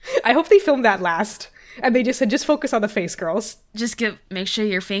 I hope they filmed that last. And they just said, just focus on the face, girls. Just make sure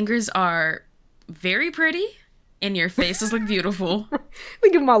your fingers are very pretty and your faces look beautiful. We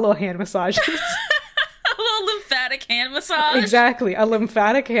give them a little hand massage. A little lymphatic hand massage. Exactly. A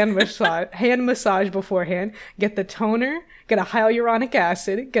lymphatic hand massage. Hand massage beforehand. Get the toner. Get a hyaluronic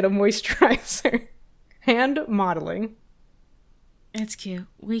acid. Get a moisturizer. Hand modeling. It's cute.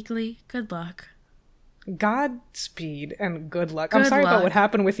 Weeekly, good luck. Godspeed and good luck. I'm sorry about what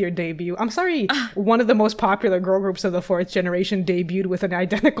happened with your debut. I'm sorry one of the most popular girl groups of the fourth generation debuted with an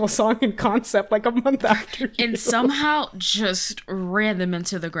identical song and concept like a month after you. And somehow just ran them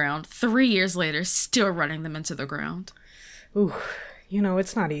into the ground. 3 years later, still running them into the ground. Ooh, you know,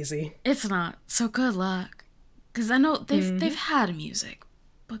 it's not easy. It's not. So good luck. Because I know they've had music.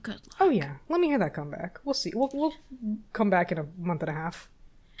 But good luck. Oh yeah, let me hear that comeback. We'll see. We'll come back in a month and a half.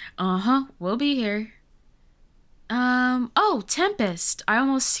 We'll be here. Oh, Tempest. I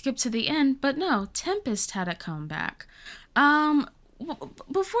almost skipped to the end, but no, Tempest had a comeback.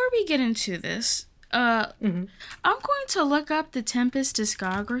 Before we get into this, I'm going to look up the Tempest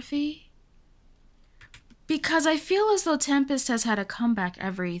discography because I feel as though Tempest has had a comeback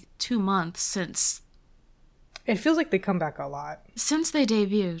every 2 months since. It feels like they come back a lot. Since they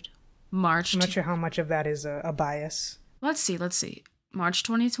debuted. March. I'm not sure how much of that is a bias. Let's see. March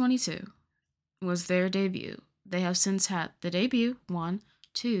 2022 was their debut. They have since had the debut. 1,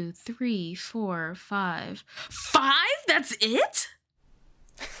 2, 3, 4, 5. 5? That's it?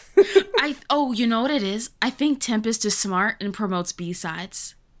 You know what it is? I think Tempest is smart and promotes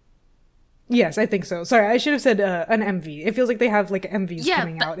B-sides. Yes, I think so. Sorry, I should have said an MV. It feels like they have like MVs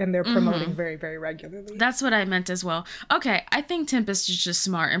coming out and they're promoting very, very regularly. That's what I meant as well. Okay, I think Tempest is just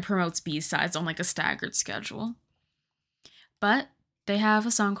smart and promotes B-sides on like a staggered schedule. But they have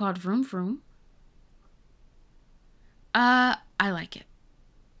a song called Vroom Vroom. I like it.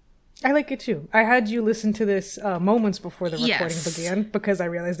 I like it too. I had you listen to this moments before the recording began because I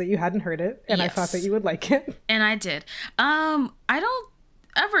realized that you hadn't heard it and I thought that you would like it. And I did. I don't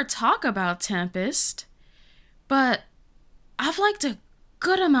ever talk about Tempest, but I've liked a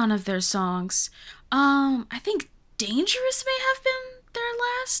good amount of their songs. I think Dangerous may have been their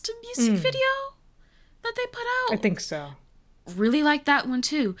last music video that they put out. I think so. Really like that one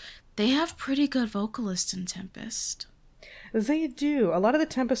too. They have pretty good vocalists in Tempest. They do. A lot of the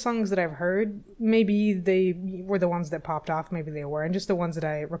Tempest songs that I've heard, maybe they were the ones that popped off, maybe they were, and just the ones that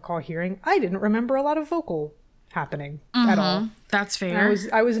I recall hearing, I didn't remember a lot of vocal happening at all. That's fair. And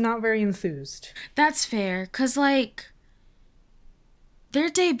I was not very enthused. That's fair, because, like, their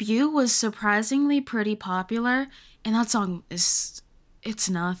debut was surprisingly pretty popular, and that song it's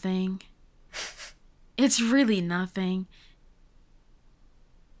nothing. It's really nothing.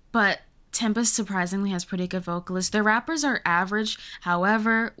 But Tempest surprisingly has pretty good vocalists. Their rappers are average.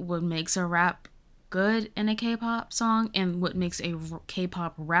 However, what makes a rap good in a K-pop song and what makes a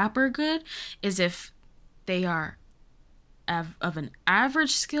K-pop rapper good is if they are of an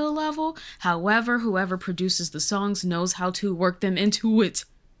average skill level. However, whoever produces the songs knows how to work them into it.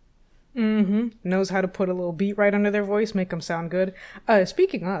 Knows how to put a little beat right under their voice, make them sound good.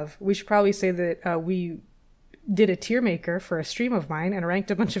 Speaking of, we should probably say that we did a tier maker for a stream of mine and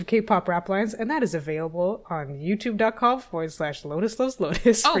ranked a bunch of K-pop rap lines, and that is available on youtube.com/Lotus Loves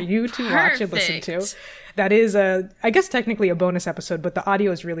Lotus for you to watch and listen to. That is, I guess technically a bonus episode, but the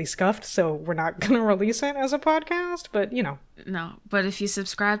audio is really scuffed, so we're not going to release it as a podcast, but you know. No, but if you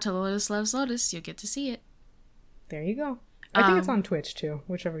subscribe to Lotus Loves Lotus, you'll get to see it. There you go. I think it's on Twitch too,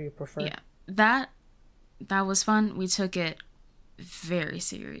 whichever you prefer. Yeah, that was fun. We took it very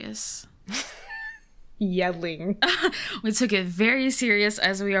serious. Yelling. We took it very serious,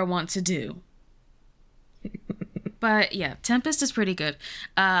 as we are wont to do. But yeah, Tempest is pretty good.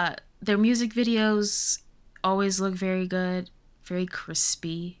 Their music videos always look very good, very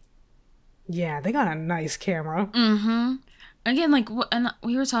crispy. Yeah, they got a nice camera. Again, like, and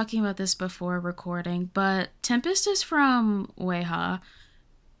we were talking about this before recording, but Tempest is from Weeekly,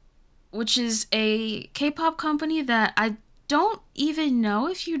 which is a K-pop company that I don't even know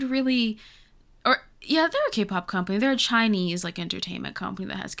if you'd really... Yeah, they're a K-pop company. They're a Chinese, like, entertainment company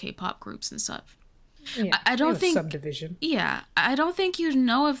that has K-pop groups and stuff. Yeah, I don't think... subdivision. Yeah, I don't think you'd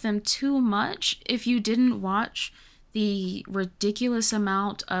know of them too much if you didn't watch the ridiculous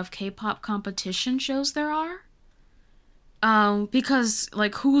amount of K-pop competition shows there are. Because,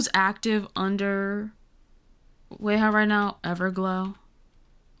 like, who's active under Weeekly right now? Everglow.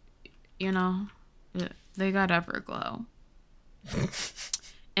 You know? They got Everglow.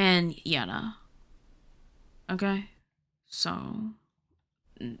 And Yana. Okay, so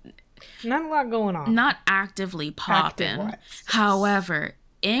not a lot going on. Not actively popping. However,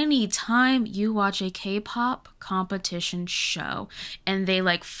 anytime you watch a K-pop competition show and they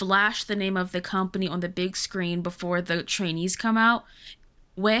like flash the name of the company on the big screen before the trainees come out,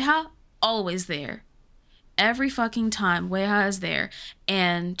 Weeekly always there. Every fucking time Weeekly is there,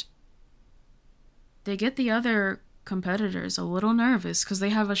 and they get the other competitors a little nervous because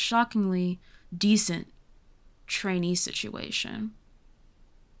they have a shockingly decent trainee situation.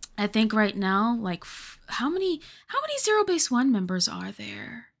 I think right now, like, how many Zero Base One members are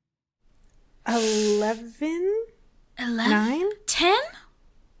there? 11? 9? 10?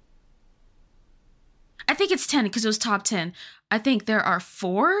 I think it's 10 because it was top 10. I think there are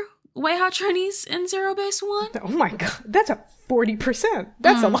 4 Weeekly trainees in Zero Base One. Oh my god, that's a 40%.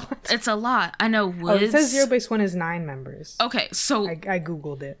 That's a lot. It's a lot. I know Woods. It says Zero Base One is 9 members. Okay, so I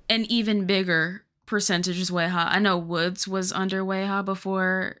googled it. An even bigger percentage is Weeekly. I know Woods was under Weeekly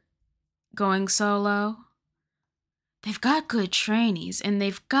before going solo. They've got good trainees and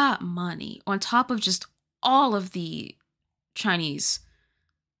they've got money on top of just all of the Chinese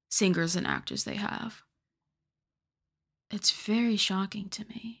singers and actors they have. It's very shocking to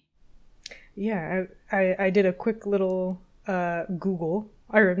me. Yeah, I did a quick little Google,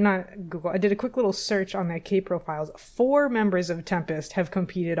 or not Google, I did a quick little search on their K profiles. 4 members of Tempest have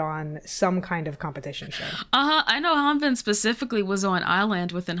competed on some kind of competition show. I know Hanbin specifically was on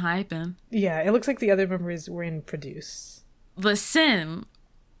Island with Hypen. Yeah, it looks like the other members were in Produce. Listen,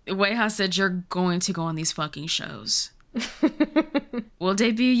 Weeekly said you're going to go on these fucking shows. We'll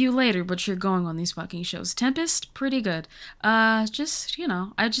debut you later, but you're going on these fucking shows. Tempest, pretty good. Just, you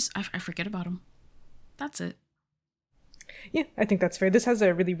know, I forget about them. That's it. Yeah, I think that's fair. This has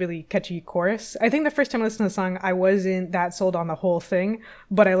a really, really catchy chorus. I think the first time I listened to the song, I wasn't that sold on the whole thing,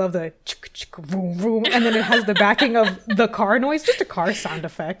 but I love the vroom, vroom, and then it has the backing of the car noise, just a car sound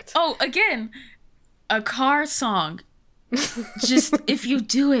effect. Oh, again, a car song. Just, if you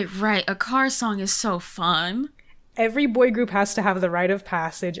do it right, a car song is so fun. Every boy group has to have the rite of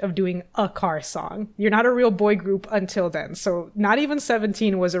passage of doing a car song. You're not a real boy group until then. So not even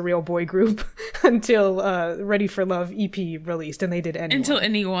 17 was a real boy group until Ready for Love EP released, and they did Anyone. Until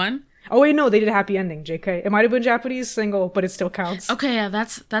Anyone. Oh wait, no, they did Happy Ending, JK. It might have been Japanese single, but it still counts. Okay, yeah,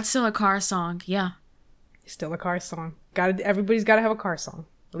 that's still a car song. Yeah. Still a car song. Everybody's gotta have a car song.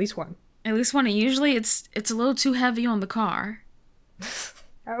 At least one. At least one. Usually it's a little too heavy on the car.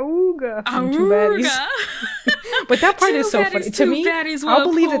 Auga from Two Baddies. But that part is so funny. To me, I'll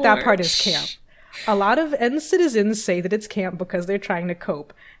believe that part is camp. A lot of citizens say that it's camp because they're trying to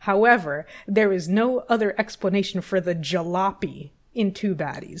cope. However, there is no other explanation for the jalopy in Two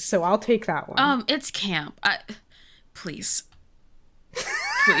Baddies, so I'll take that one. It's camp. Please.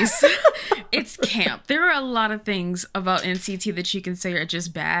 It's camp. There are a lot of things about NCT that you can say are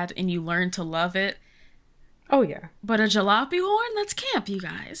just bad and you learn to love it. Oh yeah. But a jalopy horn, that's camp, you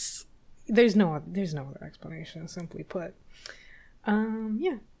guys. There's no other explanation, simply put.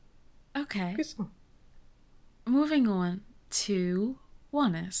 Yeah. Okay. Good song. Moving on to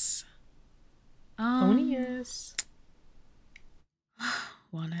ONEUS. ONEUS.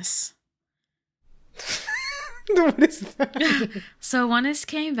 ONEUS. What is that? So ONEUS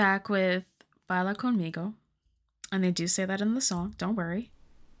came back with Baila Conmigo. And they do say that in the song. Don't worry.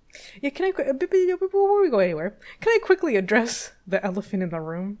 Yeah, before we go anywhere, can I quickly address the elephant in the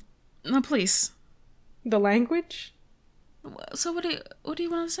room? No, please. The language? So what do you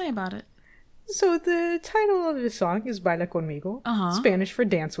want to say about it? So the title of the song is Baila Conmigo. Spanish for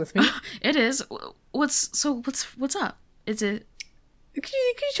Dance With Me. It is. What's up? Is it... Can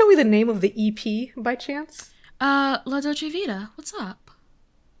you show me the name of the EP by chance? La Dolce Vita. What's up?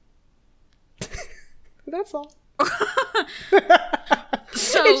 That's all.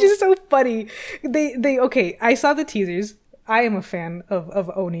 So it's just so funny. They okay. I saw the teasers. I am a fan of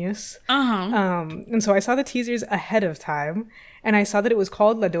ONEUS. And so I saw the teasers ahead of time, and I saw that it was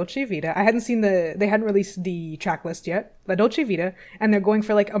called La Dolce Vita. I hadn't seen they hadn't released the track list yet. La Dolce Vita, and they're going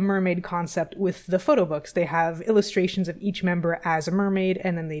for like a mermaid concept with the photo books. They have illustrations of each member as a mermaid,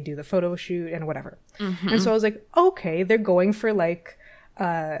 and then they do the photo shoot and whatever. And so I was like, okay, they're going for like,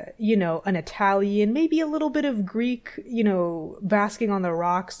 an Italian, maybe a little bit of Greek, basking on the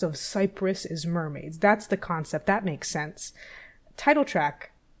rocks of Cyprus as mermaids. That's the concept. That makes sense. Title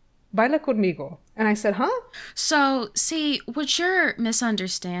track, Baila Conmigo. And I said, huh? So, see, what you're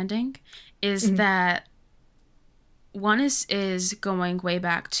misunderstanding is that ONEUS is going way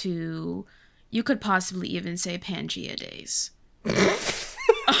back to, you could possibly even say Pangea days.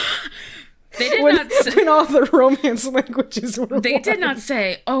 They did not say, when all the romance languages were They did not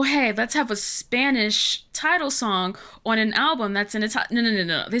say, oh, hey, let's have a Spanish title song on an album that's in Italian.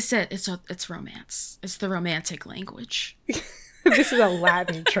 No. They said it's romance. It's the romantic language. This is a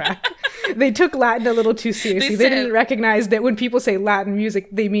Latin track. They took Latin a little too seriously. They didn't recognize that when people say Latin music,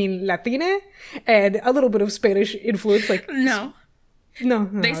 they mean Latine and a little bit of Spanish influence. Like No.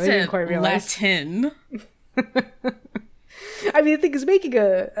 They said didn't quite realize. Latin. I mean, the thing is, making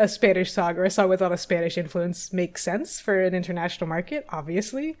a Spanish song or a song without a Spanish influence makes sense for an international market,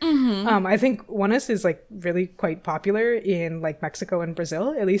 obviously. I think ONEUS is like really quite popular in like Mexico and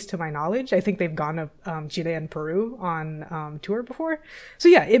Brazil, at least to my knowledge. I think they've gone to Chile and Peru on tour before. So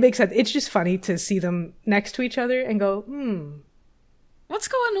yeah, it makes sense. It's just funny to see them next to each other and go, What's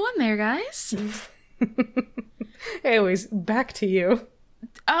going on there, guys? Anyways, back to you.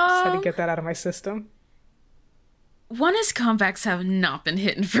 Just had to get that out of my system. ONEUS comebacks have not been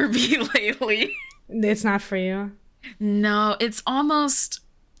hitting for me lately. It's not for you? No, it's almost...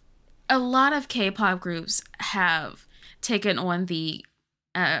 A lot of K-pop groups have taken on the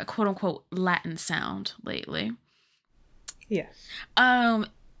quote-unquote Latin sound lately. Yes. And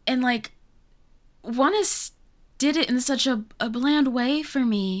like, ONEUS did it in such a bland way for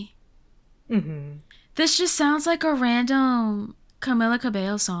me. This just sounds like a random Camila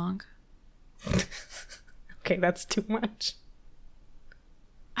Cabello song. Okay, that's too much.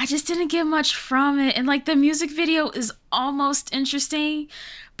 I just didn't get much from it. And like the music video is almost interesting,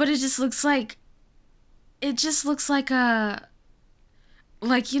 but it just looks like a,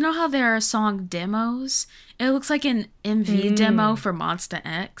 like, you know how there are song demos? It looks like an MV demo for Monsta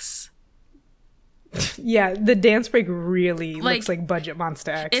X. Yeah, the dance break really looks like budget Monsta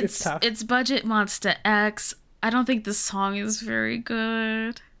X. It's tough. It's budget Monsta X. I don't think the song is very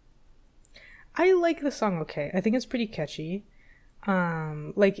good. I like the song okay. I think it's pretty catchy.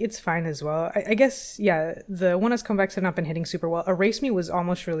 Like, it's fine as well. I guess, yeah, the ONEUS comebacks have not been hitting super well. Erase Me was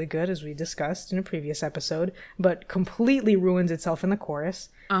almost really good, as we discussed in a previous episode, but completely ruins itself in the chorus.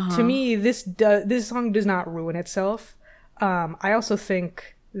 To me, this song does not ruin itself. I also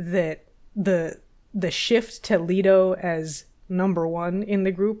think that the shift to Lido as number one in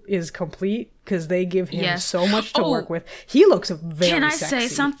the group is complete because they give him so much to work with. He looks very can I sexy say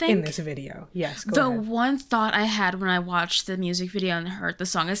something? In this video. Yes, go ahead. The one thought I had when I watched the music video and heard the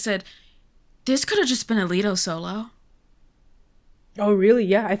song, I said, this could have just been a Leto solo. Oh, really?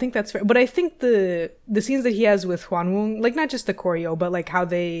 Yeah, I think that's fair. But I think the scenes that he has with Hwanwoong, like not just the choreo, but like how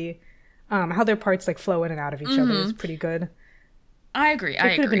they, how their parts like flow in and out of each other is pretty good. I agree.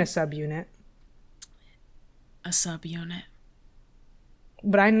 It could have been a subunit. A subunit.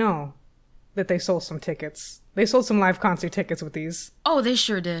 But I know that they sold some tickets. They sold some live concert tickets with these. Oh, they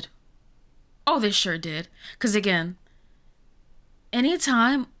sure did. Because again,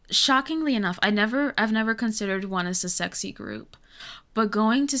 anytime, shockingly enough, I've never considered ONEUS a sexy group. But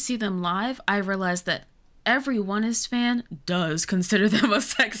going to see them live, I realized that every ONEUS fan does consider them a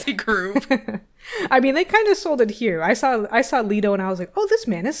sexy group. I mean, they kind of sold it here. I saw Leto and I was like, oh, this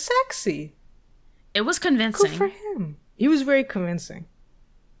man is sexy. It was convincing. Good for him. He was very convincing.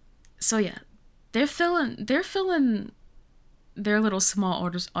 So yeah, they're filling their little small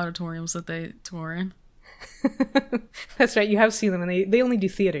auditoriums that they tour in. That's right. You have seen them, and they only do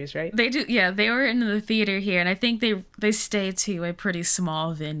theaters, right? They do. Yeah, they were in the theater here, and I think they stay to a pretty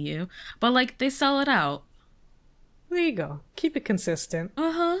small venue, but like they sell it out. There you go. Keep it consistent.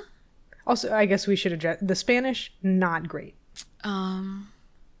 Uh-huh. Also, I guess we should address the Spanish. Not great.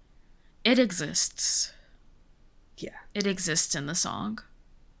 It exists. Yeah, it exists in the song.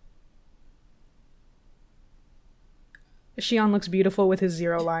 Xion looks beautiful with his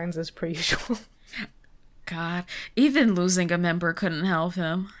 0 lines as per usual. God, even losing a member couldn't help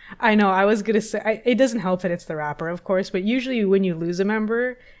him. I know, I was gonna say, it doesn't help that it's the rapper, of course, but usually when you lose a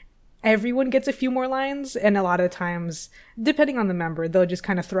member, everyone gets a few more lines, and a lot of times, depending on the member, they'll just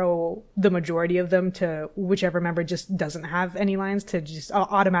kind of throw the majority of them to whichever member just doesn't have any lines to just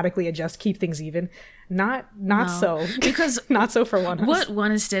automatically adjust, keep things even. Not so. Because not so for ONEUS. What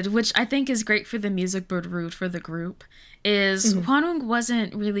ONEUS did, which I think is great for the music but rude for the group, is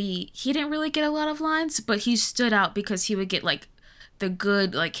Hwanwoong he didn't really get a lot of lines, but he stood out because he would get like the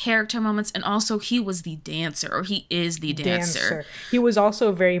good like character moments, and also he was the dancer, or he is the dancer. He was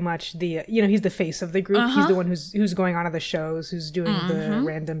also very much the, he's the face of the group. He's the one who's going on to the shows, who's doing the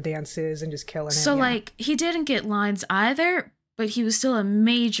random dances and just killing it. So like he didn't get lines either, but he was still a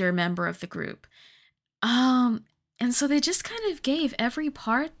major member of the group. And so they just kind of gave every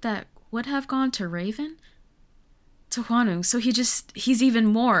part that would have gone to Raven to Hwanwoong. So he's even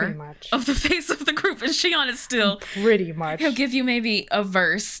more of the face of the group, and Xion is still pretty much. He'll give you maybe a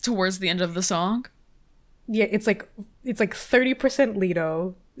verse towards the end of the song. Yeah, it's like 30%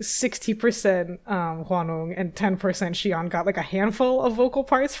 Leto, 60% Hwanwoong, and 10% Xion got like a handful of vocal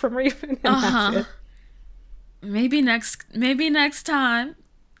parts from Raven, and that's it. Maybe next time.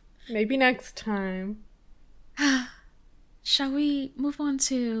 Maybe next time. Shall we move on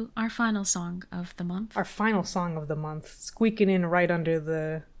to our final song of the month? Our final song of the month, squeaking in right under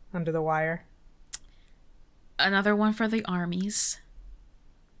the wire. Another one for the armies.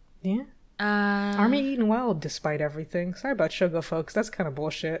 Yeah. Army eating well despite everything. Sorry about Sugar, folks. That's kind of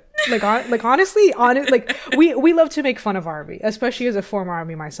bullshit. Honestly, we love to make fun of Army, especially as a former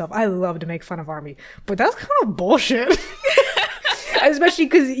Army myself. I love to make fun of Army, but that's kind of bullshit. Especially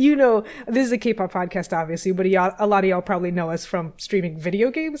because, this is a K-pop podcast, obviously, but a lot of y'all probably know us from streaming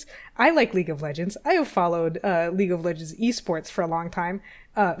video games. I like League of Legends. I have followed League of Legends esports for a long time.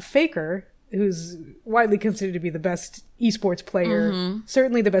 Faker, who's widely considered to be the best esports player,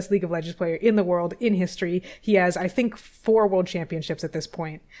 certainly the best League of Legends player in the world, in history. He has, I think, 4 world championships at this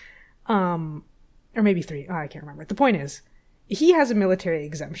point. Or maybe 3. I can't remember. The point is, he has a military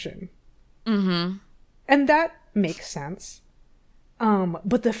exemption. And that makes sense.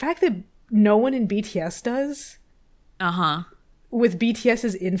 But the fact that no one in BTS does, with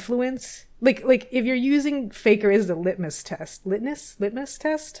BTS's influence, like if you're using Faker as the litmus test,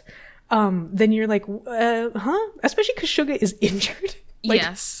 then you're like, especially because Suga is injured.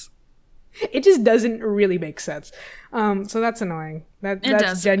 Yes, it just doesn't really make sense. So that's annoying.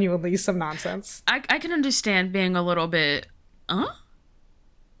 That's genuinely some nonsense. I can understand being a little bit, about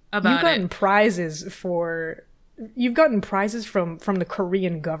You've gotten prizes for. You've gotten prizes from the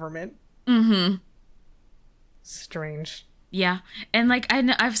Korean government. Strange. Yeah, and like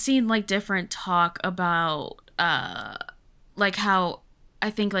I've seen like different talk about like how I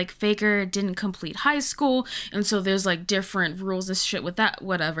think like Faker didn't complete high school, and so there's like different rules and shit with that.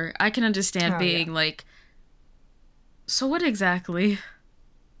 Whatever. I can understand being like, so what exactly?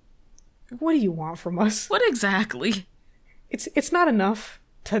 What do you want from us? What exactly? It's not enough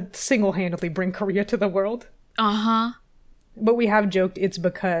to single-handedly bring Korea to the world. But we have joked it's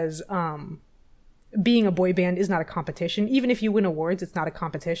because being a boy band is not a competition. Even if you win awards, it's not a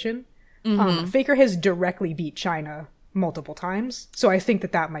competition. Faker has directly beat China multiple times, so I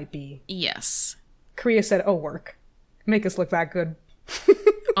think that might be. Yes. Korea said, "Oh, work, make us look that good."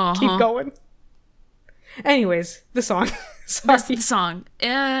 Keep going. Anyways, the song. That's the song.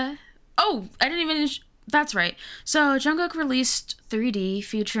 I didn't even. That's right. So Jungkook released 3D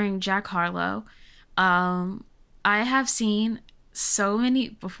featuring Jack Harlow. I have seen so many,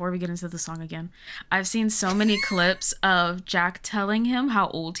 before we get into the song again, I've seen so many clips of Jack telling him how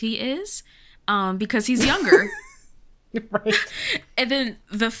old he is, because he's younger. Right. And then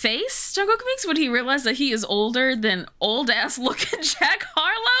the face Jungkook makes when he realizes that he is older than old ass looking Jack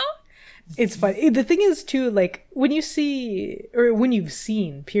Harlow. It's fun. The thing is too, like, when you see, or when you've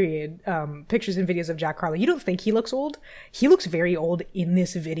seen, period, pictures and videos of Jack Harlow, you don't think he looks old. He looks very old in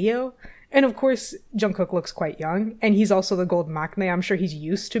this video. And of course, Jungkook looks quite young, and he's also the gold maknae. I'm sure he's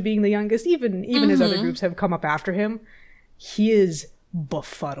used to being the youngest. Even his other groups have come up after him. He is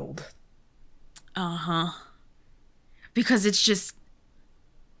befuddled. Because it's just,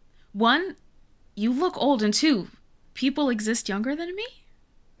 one, you look old, and two, people exist younger than me.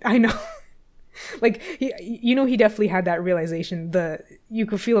 I know. Like, he definitely had that realization. You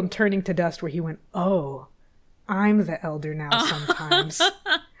could feel him turning to dust where he went, "Oh, I'm the elder now sometimes."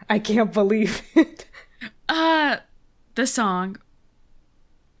 I can't believe it. The song.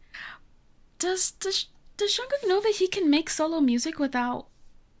 Does Jungkook know that he can make solo music without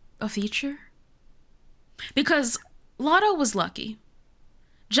a feature? Because Lotto was lucky.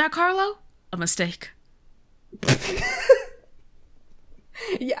 Jack Harlow, a mistake.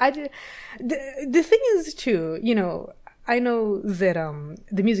 Yeah, the thing is too, I know that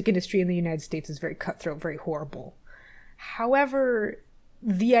the music industry in the United States is very cutthroat, very horrible. However,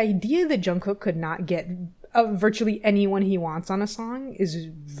 the idea that Jungkook could not get virtually anyone he wants on a song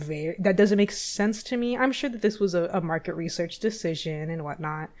that doesn't make sense to me. I'm sure that this was a market research decision and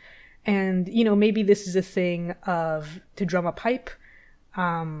whatnot. And, maybe this is a thing of to drum up hype,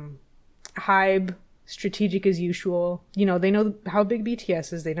 hype, strategic as usual. They know how big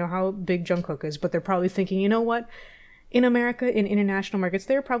BTS is, they know how big Jungkook is, but they're probably thinking, you know what? In America, in international markets,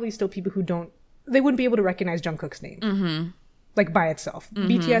 there are probably still people who they wouldn't be able to recognize Jungkook's name. Like by itself.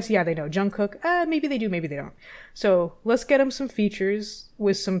 BTS, yeah, they know. Jungkook, maybe they do, maybe they don't. So let's get him some features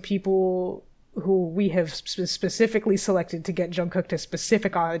with some people who we have specifically selected to get Jungkook to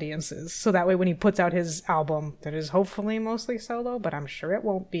specific audiences. So that way when he puts out his album, that is hopefully mostly solo, but I'm sure it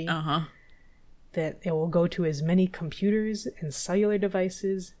won't be, that it will go to as many computers and cellular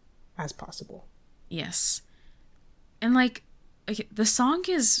devices as possible. Yes. And the song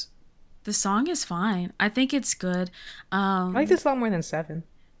is fine. I think it's good. I like this song more than 7.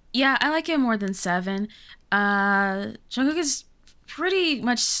 Yeah, I like it more than 7. Jungkook is pretty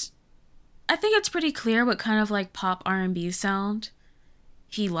much, I think it's pretty clear what kind of like pop R&B sound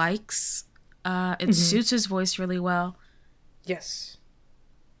he likes. It suits his voice really well. Yes.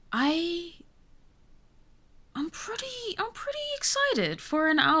 I'm pretty excited for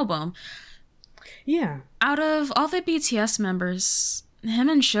an album. Yeah. Out of all the BTS members, him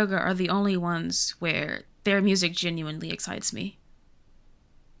and Suga are the only ones where their music genuinely excites me.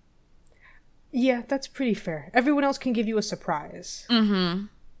 Yeah, that's pretty fair. Everyone else can give you a surprise.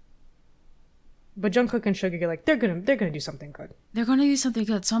 But Jungkook and Suga, you're like, they're gonna do something good. They're gonna do something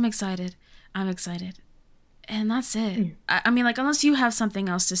good, so I'm excited. And that's it. I mean, unless you have something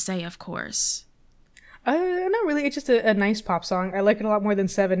else to say, of course. Not really. It's just a nice pop song. I like it a lot more than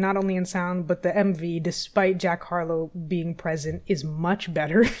 7, not only in sound, but the MV, despite Jack Harlow being present, is much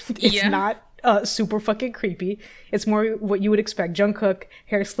better. It's not super fucking creepy. It's more what you would expect. Jungkook,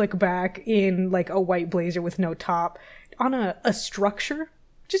 hair slick back, in a white blazer with no top, on a structure,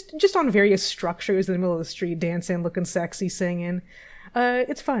 just on various structures in the middle of the street, dancing, looking sexy, singing.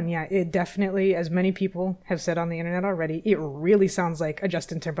 It's fun, yeah. It definitely, as many people have said on the internet already, it really sounds like a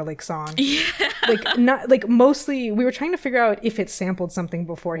Justin Timberlake song. Yeah. Mostly, we were trying to figure out if it sampled something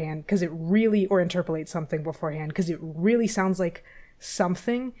beforehand, or interpolates something beforehand, because it really sounds like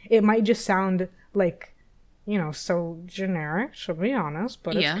something. It might just sound like, so generic, to be honest,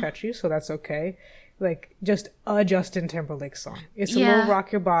 but it's catchy, so that's okay. Just a Justin Timberlake song. It's a little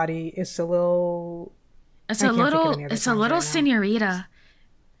rock your body. It's a little... It's a little senorita. It's a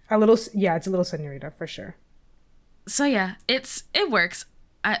little senorita for sure. So yeah, it works.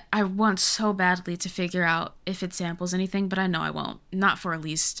 I want so badly to figure out if it samples anything, but I know I won't. Not for at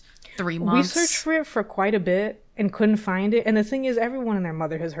least 3 months. We searched for it for quite a bit and couldn't find it. And the thing is, everyone and their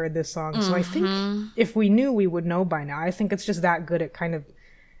mother has heard this song. So I think if we knew, we would know by now. I think it's just that good at kind of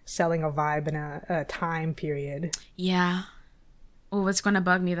selling a vibe in a time period. Yeah. Oh, it's gonna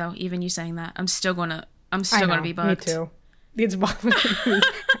bug me though. Even you saying that, I'm still gonna be bugged. Me too. It's bothering me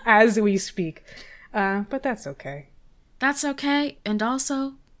as we speak. But that's okay. That's okay. And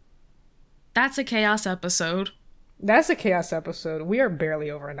also, that's a chaos episode. That's a chaos episode. We are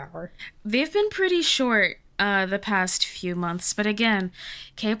barely over an hour. They've been pretty short the past few months, but again,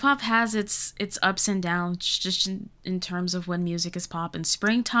 K-pop has its ups and downs just in terms of when music is popping.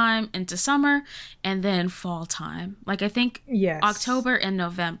 Springtime into summer, and then fall time. Like I think October and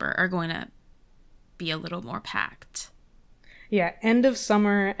November are going to be a little more packed. Yeah, end of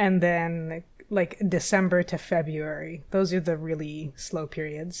summer and then like December to February. Those are the really slow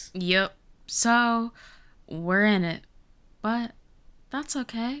periods. Yep. So we're in it, but that's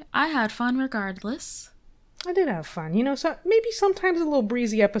okay. I had fun regardless. I did have fun. You know, so maybe sometimes a little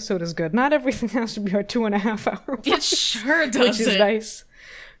breezy episode is good. Not everything has to be our 2.5 hour watch. It sure does. Which is nice.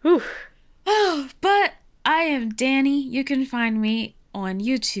 Whew. Oh, but I am Dani. You can find me on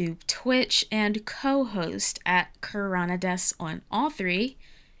YouTube, Twitch, and co-host at Karanades on all three.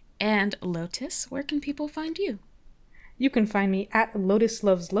 And Lotus, where can people find you? You can find me at Lotus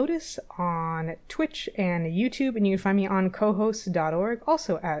Loves Lotus on Twitch and YouTube, and you can find me on cohost.org,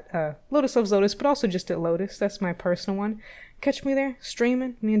 also at Lotus Loves Lotus, but also just at Lotus. That's my personal one. Catch me there,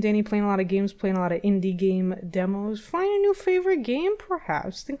 streaming. Me and Dani playing a lot of games, playing a lot of indie game demos. Find a new favorite game,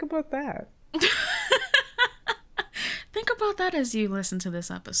 perhaps. Think about that. Think about that as you listen to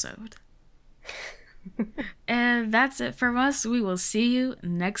this episode. And that's it from us. We will see you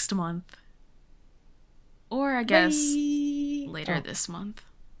next month. Or I guess later this month.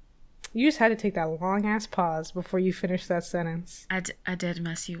 You just had to take that long ass pause before you finish that sentence. I did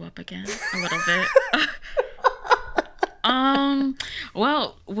mess you up again a little bit.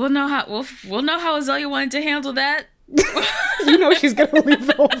 Well, we'll know how Azalea wanted to handle that. You know she's gonna leave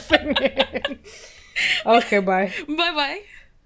the whole thing in. Okay, bye. Bye.